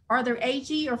 are there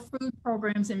AG or food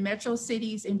programs in metro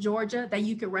cities in Georgia that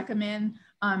you could recommend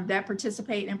that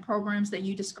participate in programs that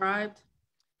you described?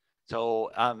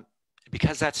 So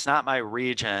because that's not my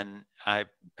region, I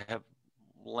have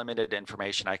limited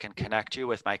information. I can connect you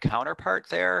with my counterpart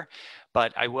there,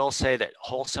 but I will say that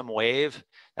Wholesome Wave,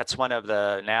 that's one of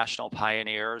the national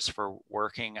pioneers for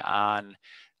working on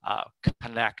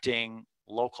connecting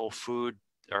local food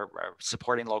or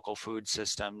supporting local food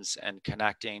systems and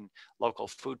connecting local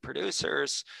food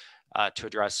producers to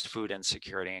address food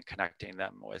insecurity and connecting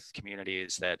them with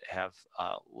communities that have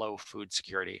low food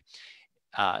security.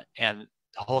 And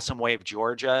Wholesome Wave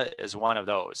Georgia is one of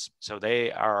those. So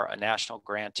they are a national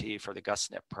grantee for the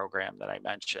GusNIP program that I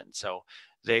mentioned. So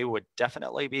they would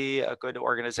definitely be a good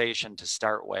organization to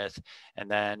start with. And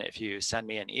then if you send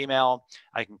me an email,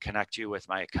 I can connect you with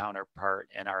my counterpart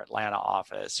in our Atlanta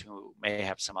office who may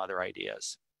have some other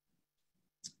ideas.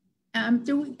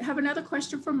 Do we have another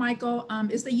question for Michael?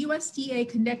 Is the USDA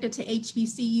connected to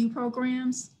HBCU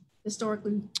programs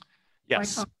historically?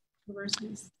 Yes.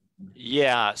 Universities?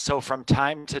 Yeah, so from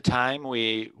time to time,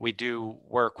 we do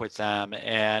work with them,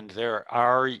 and there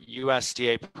are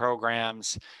USDA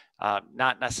programs,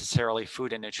 not necessarily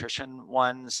food and nutrition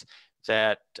ones,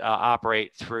 that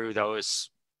operate through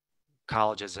those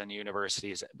colleges and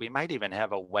universities. We might even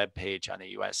have a web page on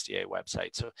the USDA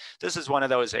website. So this is one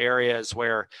of those areas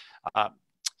where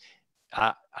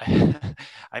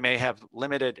I may have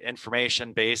limited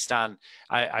information based on,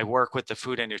 I work with the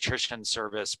Food and Nutrition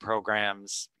Service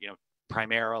programs,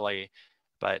 primarily,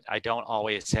 but I don't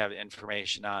always have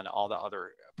information on all the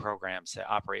other programs that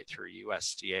operate through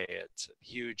USDA. It's a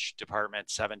huge department,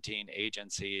 17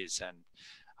 agencies and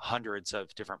hundreds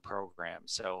of different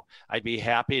programs. So I'd be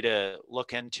happy to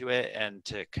look into it and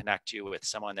to connect you with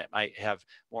someone that might have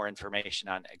more information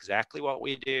on exactly what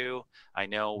we do. I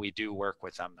know we do work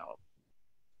with them though.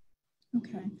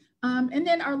 Okay. And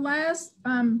then our last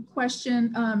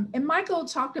question, and Michael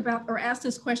talked about or asked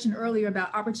this question earlier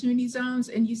about opportunity zones,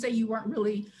 and you say you weren't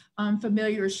really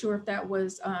familiar or sure if that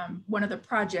was one of the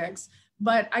projects,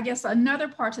 but I guess another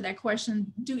part to that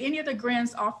question, do any of the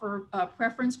grants offer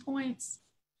preference points?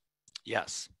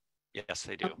 Yes, yes,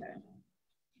 they do.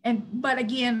 Okay. But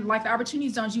again, like the opportunity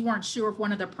zones, you weren't sure if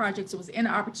one of the projects was in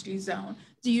an opportunity zone.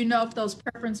 Do you know if those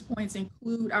preference points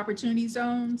include opportunity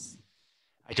zones?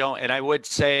 I don't, and I would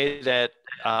say that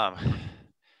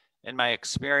in my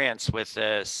experience with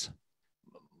this,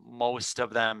 most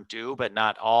of them do, but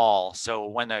not all. So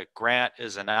when a grant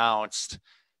is announced,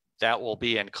 that will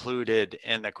be included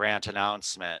in the grant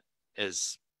announcement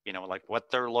is, like what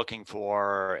they're looking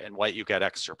for and what you get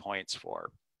extra points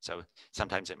for. So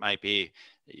sometimes it might be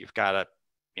that you've got to,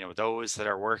 those that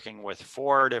are working with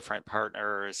 4 different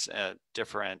partners,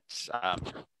 different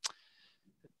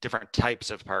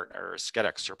types of partners get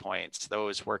extra points.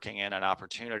 Those working in an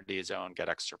opportunity zone get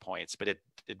extra points, but it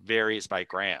varies by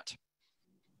grant.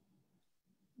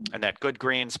 And that Good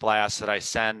Greens blast that I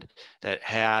send that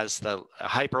has the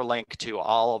hyperlink to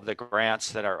all of the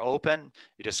grants that are open,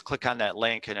 you just click on that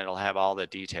link and it'll have all the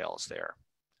details there,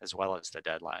 as well as the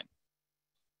deadline.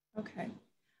 Okay.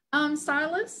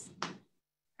 Silas,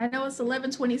 I know it's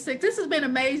 11:26. This has been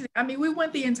amazing. I mean, we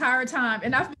went the entire time,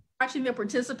 and I've been watching the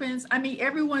participants. I mean,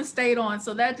 everyone stayed on,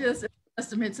 so that just is a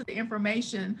testament to the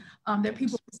information that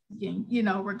people are seeking,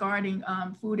 regarding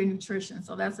food and nutrition.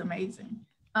 So that's amazing.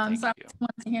 So I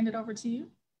want to hand it over to you.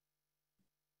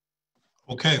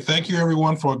 Okay, thank you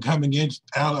everyone for coming in.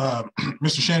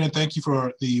 Mr. Shannon, thank you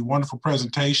for the wonderful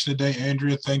presentation today.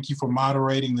 Andrea, thank you for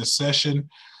moderating this session.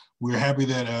 We're happy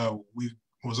that we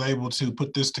was able to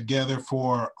put this together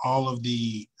for all of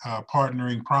the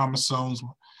partnering promise zones.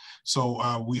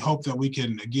 So we hope that we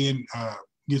can, again,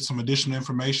 get some additional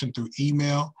information through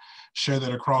email, share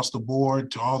that across the board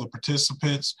to all the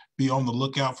participants. Be on the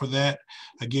lookout for that.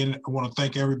 Again, I want to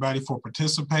thank everybody for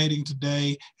participating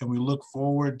today, and we look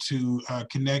forward to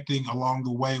connecting along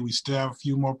the way. We still have a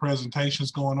few more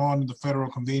presentations going on in the federal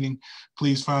convening.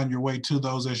 Please find your way to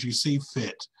those as you see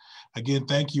fit. Again,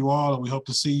 thank you all, and we hope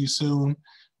to see you soon.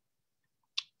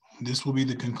 This will be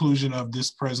the conclusion of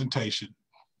this presentation.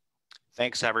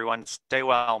 Thanks, everyone. Stay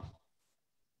well.